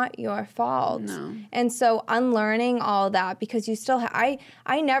not your fault. No. And so unlearning all that, because you still I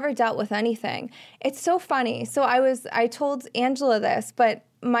never dealt with anything. It's so funny. So I told Angela this, but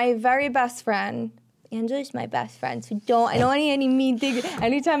my very best friend, Angela's my best friend, so I don't want any mean things.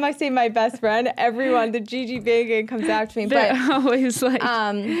 Anytime I say my best friend, everyone, the Gigi Bacon comes after me. They're but always like...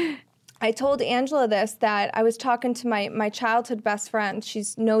 I told Angela this, that I was talking to my childhood best friend. She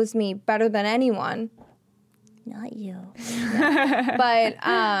knows me better than anyone. Not you. But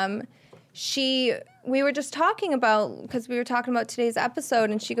we were just talking about, because we were talking about today's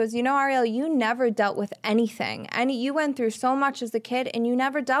episode, and she goes, Ariel, you never dealt with anything. You went through so much as a kid, and you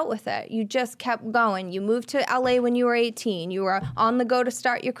never dealt with it. You just kept going. You moved to LA when you were 18. You were on the go to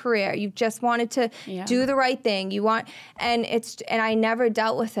start your career. You just wanted to do the right thing. And I never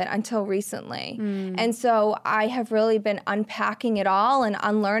dealt with it until recently. And so I have really been unpacking it all and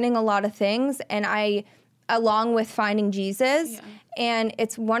unlearning a lot of things, and along with finding Jesus. Yeah. And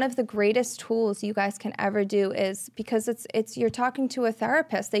it's one of the greatest tools you guys can ever do, is because it's you're talking to a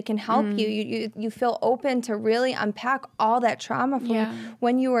therapist. They can help you. You feel open to really unpack all that trauma from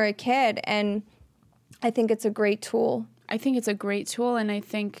when you were a kid. And I think it's a great tool. I think it's a great tool, and I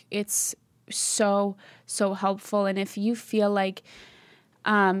think it's so, so helpful. And if you feel like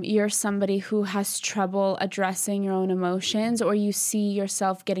you're somebody who has trouble addressing your own emotions, or you see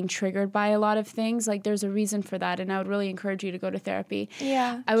yourself getting triggered by a lot of things, like, there's a reason for that, and I would really encourage you to go to therapy.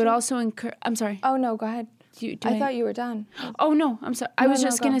 Yeah. I would also encourage... I'm sorry. Oh, no, go ahead. I thought you were done. Oh, no, I'm sorry. I was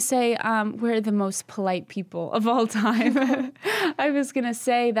just going to say we're the most polite people of all time. I was going to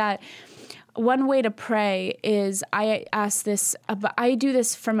say that one way to pray is, I do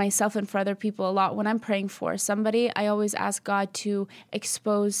this for myself and for other people a lot. When I'm praying for somebody, I always ask God to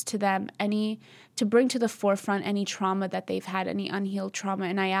expose to them to bring to the forefront any trauma that they've had, any unhealed trauma.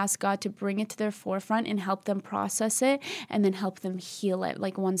 And I ask God to bring it to their forefront and help them process it, and then help them heal it,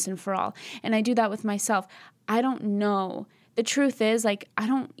 like, once and for all. And I do that with myself. I don't know. The truth is, like, I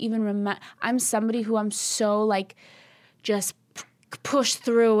don't even remember. I'm somebody who I'm so, like, just push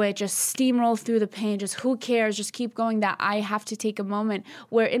through it, just steamroll through the pain, just who cares, just keep going, that I have to take a moment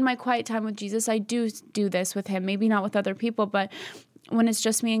where in my quiet time with Jesus, I do this with him, maybe not with other people, but when it's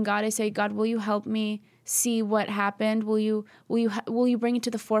just me and God, I say, God, will you help me see what happened? Will you bring it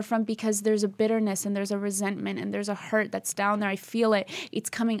to the forefront? Because there's a bitterness and there's a resentment and there's a hurt that's down there. I feel it. It's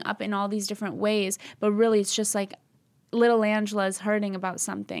coming up in all these different ways, but really it's just like little Angela is hurting about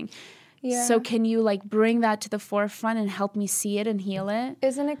something. Yeah. So can you like bring that to the forefront and help me see it and heal it?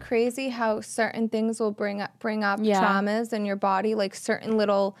 Isn't it crazy how certain things will bring up traumas in your body, like certain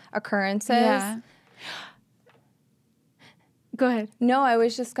little occurrences? Yeah. Go ahead. No, I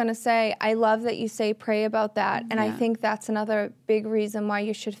was just going to say, I love that you say pray about that. And I think that's another big reason why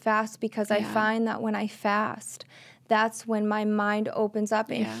you should fast, because I find that when I fast, that's when my mind opens up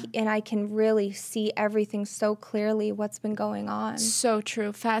and I can really see everything so clearly, what's been going on. So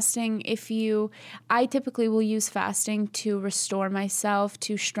true. Fasting, I typically will use fasting to restore myself,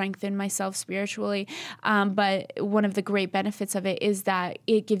 to strengthen myself spiritually. But one of the great benefits of it is that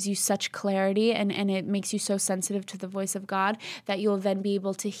it gives you such clarity and it makes you so sensitive to the voice of God that you'll then be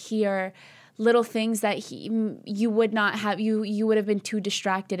able to hear little things that you would not have, you would have been too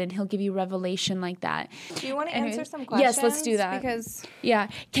distracted, and he'll give you revelation like that. Do you want to answer some questions? Yes, let's do that. Because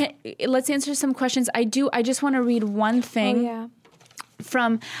let's answer some questions. I just want to read one thing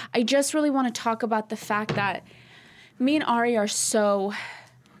I just really want to talk about the fact that me and Ari are so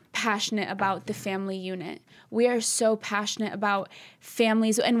passionate about the family unit. We are so passionate about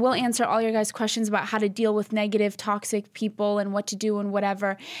families, and we'll answer all your guys' questions about how to deal with negative, toxic people and what to do and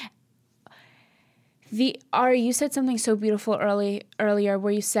whatever. Ari, you said something so beautiful earlier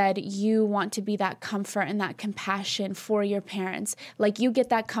where you said you want to be that comfort and that compassion for your parents. Like you get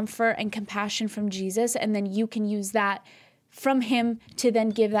that comfort and compassion from Jesus, and then you can use that from him to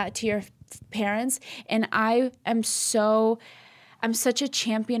then give that to your parents. And I'm such a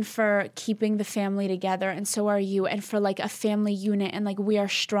champion for keeping the family together, and so are you, and for like a family unit, and like we are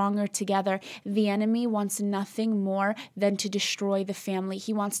stronger together. The enemy wants nothing more than to destroy the family.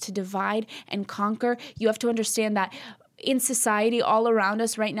 He wants to divide and conquer. You have to understand that in society all around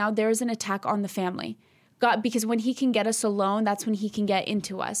us right now, there is an attack on the family. God, because when he can get us alone, that's when he can get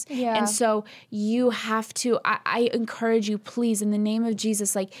into us. Yeah. And so you have to, I encourage you, please, in the name of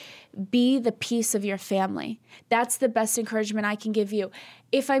Jesus, like be the peace of your family. That's the best encouragement I can give you.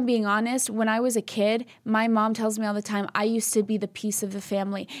 If I'm being honest, when I was a kid, my mom tells me all the time, I used to be the peace of the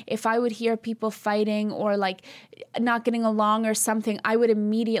family. If I would hear people fighting or like not getting along or something, I would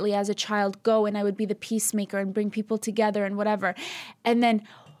immediately as a child go and I would be the peacemaker and bring people together and whatever. And then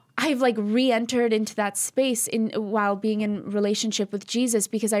I've like re-entered into that space while being in relationship with Jesus,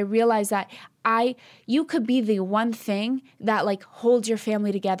 because I realized that you could be the one thing that like holds your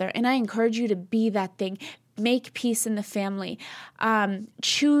family together. And I encourage you to be that thing. Make peace in the family.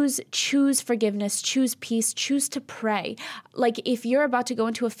 Choose forgiveness, choose peace, choose to pray. Like if you're about to go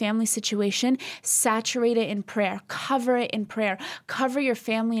into a family situation, saturate it in prayer, cover it in prayer, cover your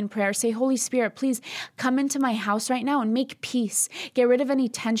family in prayer. Say, Holy Spirit, please come into my house right now and make peace. Get rid of any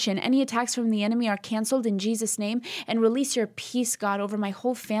tension. Any attacks from the enemy are canceled in Jesus' name, and release your peace, God, over my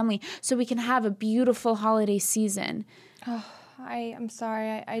whole family so we can have a beautiful holiday season. Oh. I'm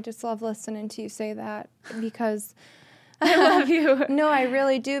sorry. I just love listening to you say that, because I love you. No, I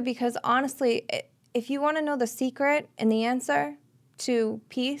really do, because honestly, if you want to know the secret and the answer to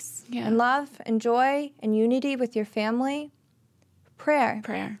peace and love and joy and unity with your family,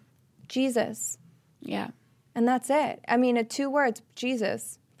 prayer, Jesus. Yeah. And that's it. I mean, 2 words,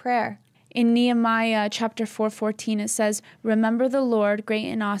 Jesus, prayer. In Nehemiah chapter 4:14, it says, remember the Lord, great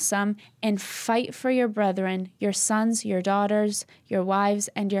and awesome, and fight for your brethren, your sons, your daughters, your wives,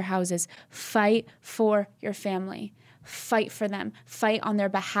 and your houses. Fight for your family. Fight for them. Fight on their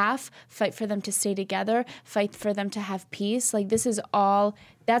behalf. Fight for them to stay together. Fight for them to have peace. Like this is all,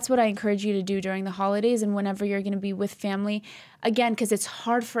 that's what I encourage you to do during the holidays and whenever you're going to be with family. Again, because it's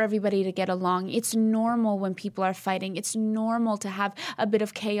hard for everybody to get along. It's normal when people are fighting. It's normal to have a bit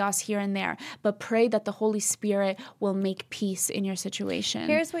of chaos here and there. But pray that the Holy Spirit will make peace in your situation.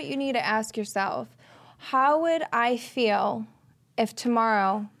 Here's what you need to ask yourself. How would I feel if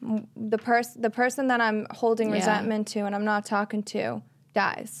tomorrow the person that I'm holding resentment to and I'm not talking to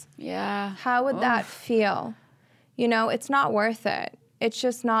dies? Yeah. How would that feel? You know, it's not worth it. It's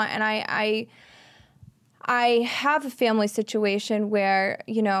just not. And I have a family situation where,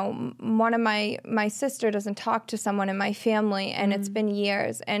 you know, one of my sister doesn't talk to someone in my family, and it's been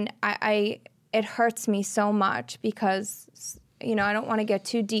years, and it hurts me so much because, you know, I don't want to get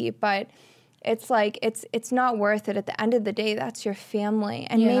too deep, but it's like it's not worth it. At the end of the day, that's your family,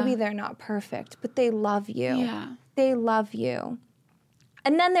 and maybe they're not perfect, but they love you. Yeah. They love you.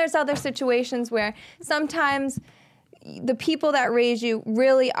 And then there's other situations where sometimes the people that raise you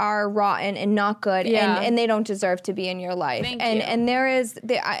really are rotten and not good, and they don't deserve to be in your life. And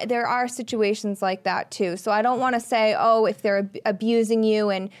there are situations like that too. So I don't want to say, oh, if they're abusing you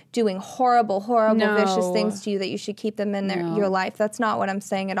and doing horrible, vicious things to you, that you should keep them in your life. That's not what I'm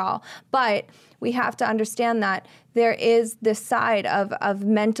saying at all. But we have to understand that there is this side of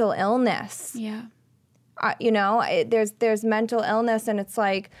mental illness. Yeah. There's mental illness, and it's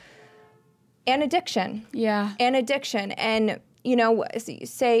like, and addiction. Yeah. And addiction. And,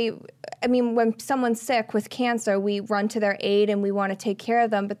 when someone's sick with cancer, we run to their aid and we want to take care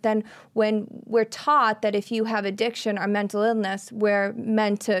of them. But then when we're taught that if you have addiction or mental illness, we're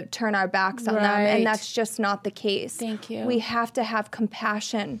meant to turn our backs on them. And that's just not the case. Thank you. We have to have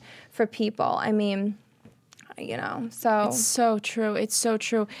compassion for people. So it's so true. It's so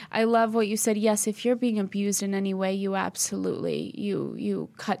true. I love what you said. Yes, if you're being abused in any way, you absolutely, you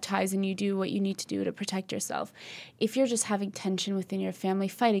cut ties and you do what you need to do to protect yourself. If you're just having tension within your family,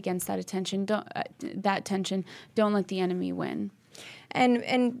 fight against that tension. Don't let the enemy win.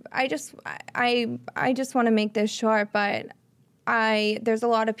 And I just want to make this short, but there's a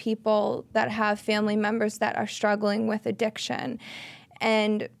lot of people that have family members that are struggling with addiction,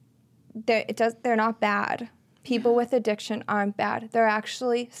 and they're not bad. People with addiction aren't bad. They're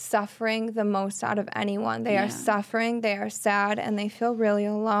actually suffering the most out of anyone. They are suffering, they are sad, and they feel really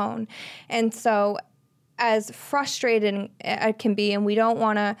alone. And so as frustrating it can be, and we don't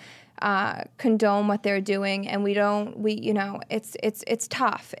want to condone what they're doing, and it's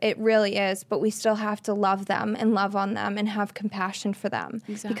tough. It really is, but we still have to love them and love on them and have compassion for them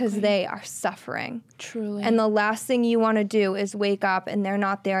because they are suffering. Truly. And the last thing you want to do is wake up and they're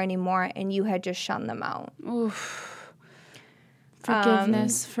not there anymore and you had just shunned them out. Oof.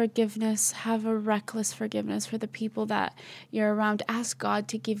 Forgiveness. Have a reckless forgiveness for the people that you're around. Ask God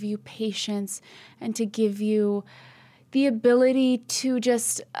to give you patience and to give you the ability to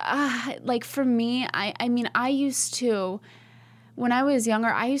just, for me, I used to, when I was younger,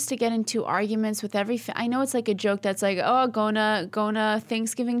 I used to get into arguments with I know it's like a joke that's like, oh, going to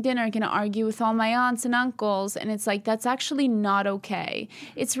Thanksgiving dinner, going to argue with all my aunts and uncles. And it's like, that's actually not okay.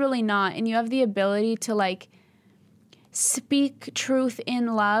 It's really not. And you have the ability to speak truth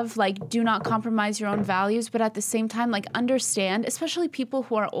in love, do not compromise your own values, but at the same time, understand, especially people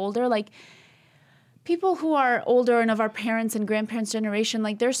who are older, people who are older and of our parents' and grandparents' generation,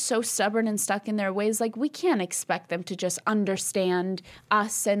 they're so stubborn and stuck in their ways. We can't expect them to just understand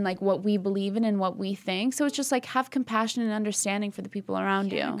us and, what we believe in and what we think. So it's just, have compassion and understanding for the people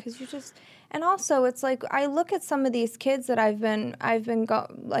around you. Because you just... And also, it's I look at some of these kids that I've been at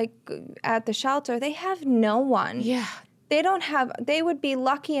the shelter. They have no one. Yeah. They would be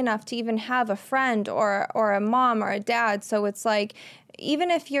lucky enough to even have a friend or a mom or a dad. So it's even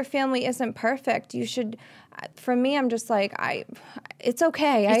if your family isn't perfect, you should, for me, I'm just it's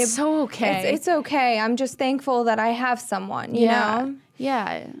okay. It's so okay. It's okay. I'm just thankful that I have someone, you know?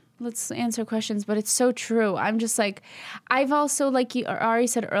 Yeah. Let's answer questions, but it's so true. I'm just I've also, like you Ari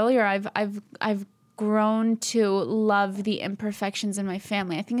said earlier, I've grown to love the imperfections in my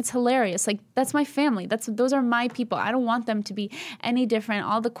family. I think it's hilarious. That's my family. Those are my people. I don't want them to be any different.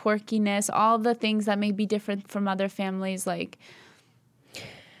 All the quirkiness, all the things that may be different from other families, it's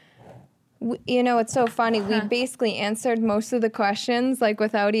so funny. We basically answered most of the questions,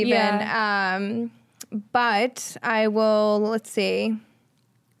 without even, but I will, let's see.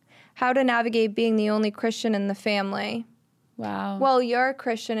 How to navigate being the only Christian in the family. Wow. Well, you're a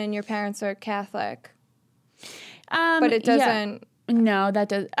Christian and your parents are Catholic. But it doesn't. Yeah. No, that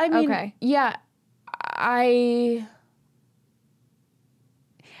does. I mean, okay. Yeah, I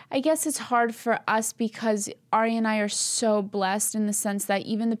guess it's hard for us because Ari and I are so blessed in the sense that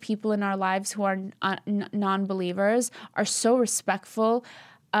even the people in our lives who are non-believers are so respectful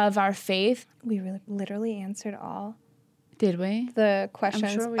of our faith. We literally answered all. Did we? The questions.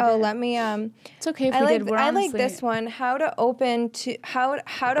 I'm sure we did. Let me. It's okay if we did. I like this one. How to open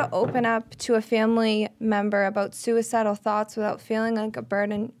up to a family member about suicidal thoughts without feeling like a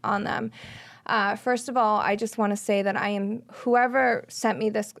burden on them. First of all, I just want to say that whoever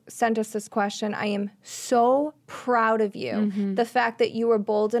sent us this question, I am so proud of you. Mm-hmm. The fact that you were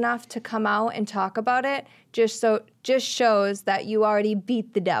bold enough to come out and talk about it just shows that you already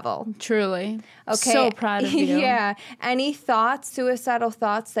beat the devil. Truly. Okay. So proud of you. Yeah. Any suicidal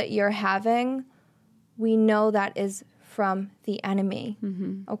thoughts that you're having, we know that is from the enemy,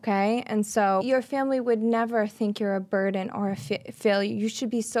 okay? And so your family would never think you're a burden or a failure. You should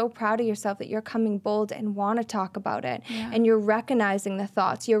be so proud of yourself that you're coming bold and want to talk about it. Yeah. And you're recognizing the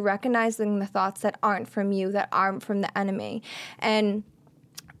thoughts. You're recognizing the thoughts that aren't from you, that aren't from the enemy. And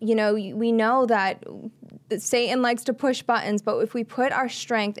you know, we know that Satan likes to push buttons, but if we put our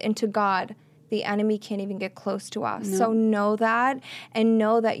strength into God, the enemy can't even get close to us. No. So know that, and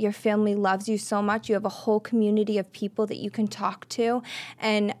know that your family loves you so much. You have a whole community of people that you can talk to.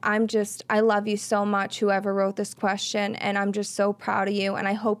 And I love you so much, whoever wrote this question, and I'm just so proud of you. And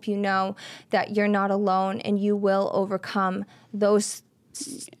I hope you know that you're not alone, and you will overcome those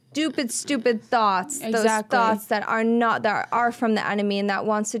stupid thoughts, those thoughts that are from the enemy and that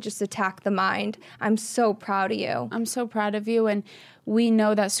wants to just attack the mind. I'm so proud of you. I'm so proud of you. And we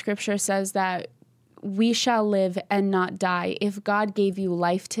know that scripture says that we shall live and not die. If God gave you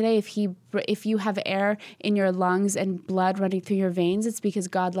life today, if you have air in your lungs and blood running through your veins, it's because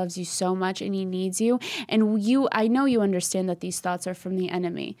God loves you so much and he needs you. And I know you understand that these thoughts are from the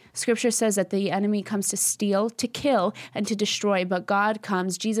enemy. Scripture says that the enemy comes to steal, to kill, and to destroy, but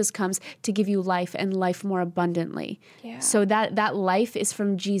Jesus comes to give you life and life more abundantly. Yeah. So that life is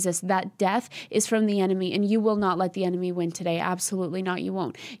from Jesus. That death is from the enemy, and you will not let the enemy win today. Absolutely not. You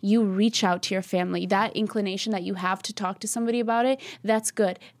won't. You reach out to your family. That inclination that you have to talk to somebody about it, that's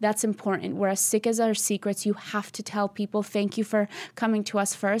good. That's important. We're as sick as our secrets. You have to tell people, thank you for coming to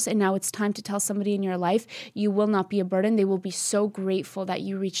us first, and now it's time to tell somebody in your life. You will not be a burden. They will be so grateful that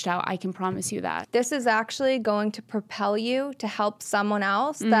you reached out. I can promise you that. This is actually going to propel you to help someone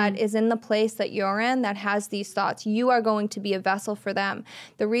else that is in the place that you're in that has these thoughts. You are going to be a vessel for them.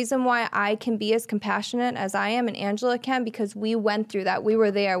 The reason why I can be as compassionate as I am and Angela can, because we went through that. We were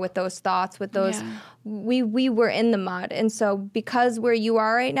there with those thoughts, with those... Yeah. We were in the mud. And so because where you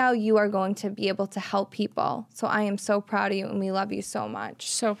are right now, you are going to be able to help people. So I am so proud of you, and we love you so much.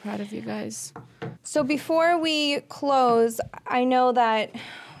 So proud of you guys. So before we close, I know that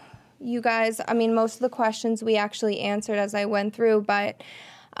you guys, most of the questions we actually answered as I went through, but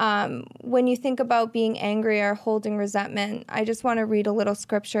when you think about being angry or holding resentment, I just want to read a little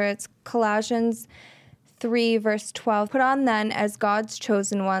scripture. It's Colossians 3, verse 12. Put on then as God's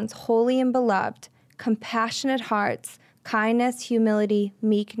chosen ones, holy and beloved, compassionate hearts, kindness, humility,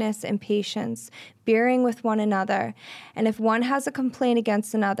 meekness, and patience, bearing with one another. And if one has a complaint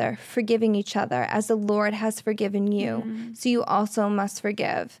against another, forgiving each other, as the Lord has forgiven you, so you also must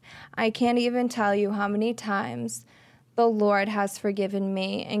forgive. I can't even tell you how many times the Lord has forgiven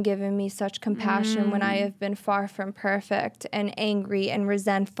me and given me such compassion when I have been far from perfect and angry and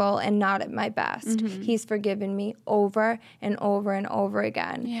resentful and not at my best. He's forgiven me over and over and over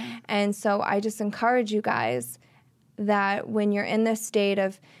again. Yeah. And so I just encourage you guys that when you're in this state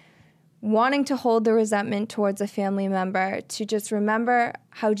of wanting to hold the resentment towards a family member, to just remember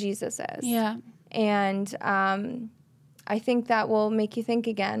how Jesus is. Yeah. And I think that will make you think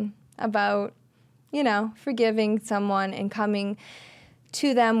again about forgiving someone and coming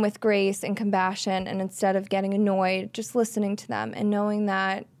to them with grace and compassion, and instead of getting annoyed, just listening to them and knowing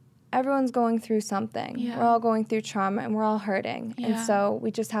that everyone's going through something. Yeah. We're all going through trauma and we're all hurting. Yeah. And so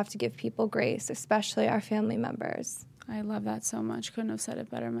we just have to give people grace, especially our family members. I love that so much. Couldn't have said it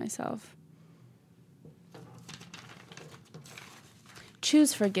better myself.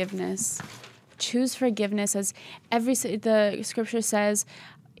 Choose forgiveness. Choose forgiveness, as the scripture says,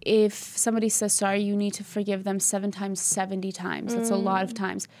 if somebody says sorry, you need to forgive them 7 times, 70 times. That's a lot of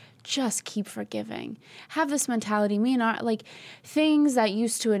times. Just keep forgiving. Have this mentality. Me and things that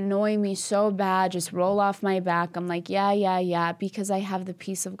used to annoy me so bad just roll off my back. I'm like, yeah, because I have the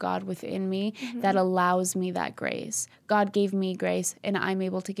peace of God within me that allows me that grace. God gave me grace, and I'm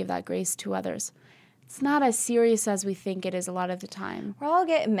able to give that grace to others. It's not as serious as we think it is a lot of the time. We're all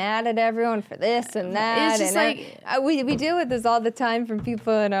getting mad at everyone for this and that. It's just we deal with this all the time from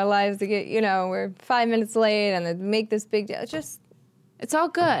people in our lives that get, we're 5 minutes late and they make this big deal. It's all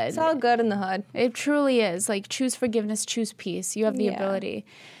good. It's all good in the hood. It truly is. Choose forgiveness, choose peace. You have the ability.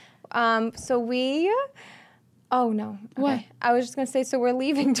 Oh, no. Okay. What? I was just going to say, so we're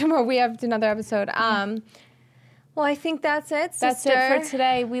leaving tomorrow. We have another episode. Well, I think that's it, sister. That's it for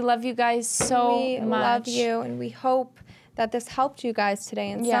today. We love you guys so much. We love you, and we hope that this helped you guys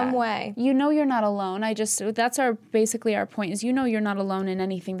today in some way. You're not alone. That's basically our point is you're not alone in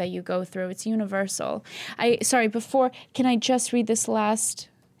anything that you go through. It's universal. Can I just read this last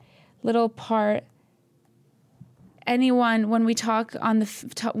little part? Anyone, when we talk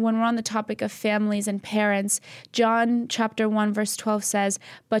when we're on the topic of families and parents, John chapter 1 verse 12 says,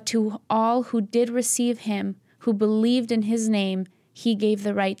 "But to all who did receive him, who believed in his name, he gave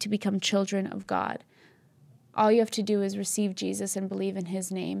the right to become children of God." All you have to do is receive Jesus and believe in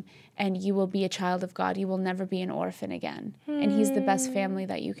his name, and you will be a child of God. You will never be an orphan again. And he's the best family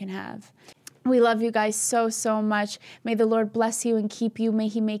that you can have. We love you guys so, so much. May the Lord bless you and keep you. May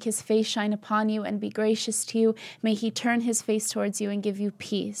he make his face shine upon you and be gracious to you. May he turn his face towards you and give you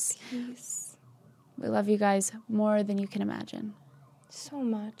peace. Peace. We love you guys more than you can imagine. So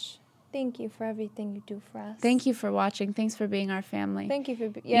much. Thank you for everything you do for us. Thank you for watching. Thanks for being our family. Thank you for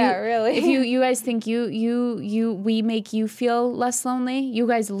really. If you guys think we make you feel less lonely, you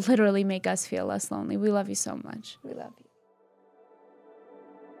guys literally make us feel less lonely. We love you so much. We love you.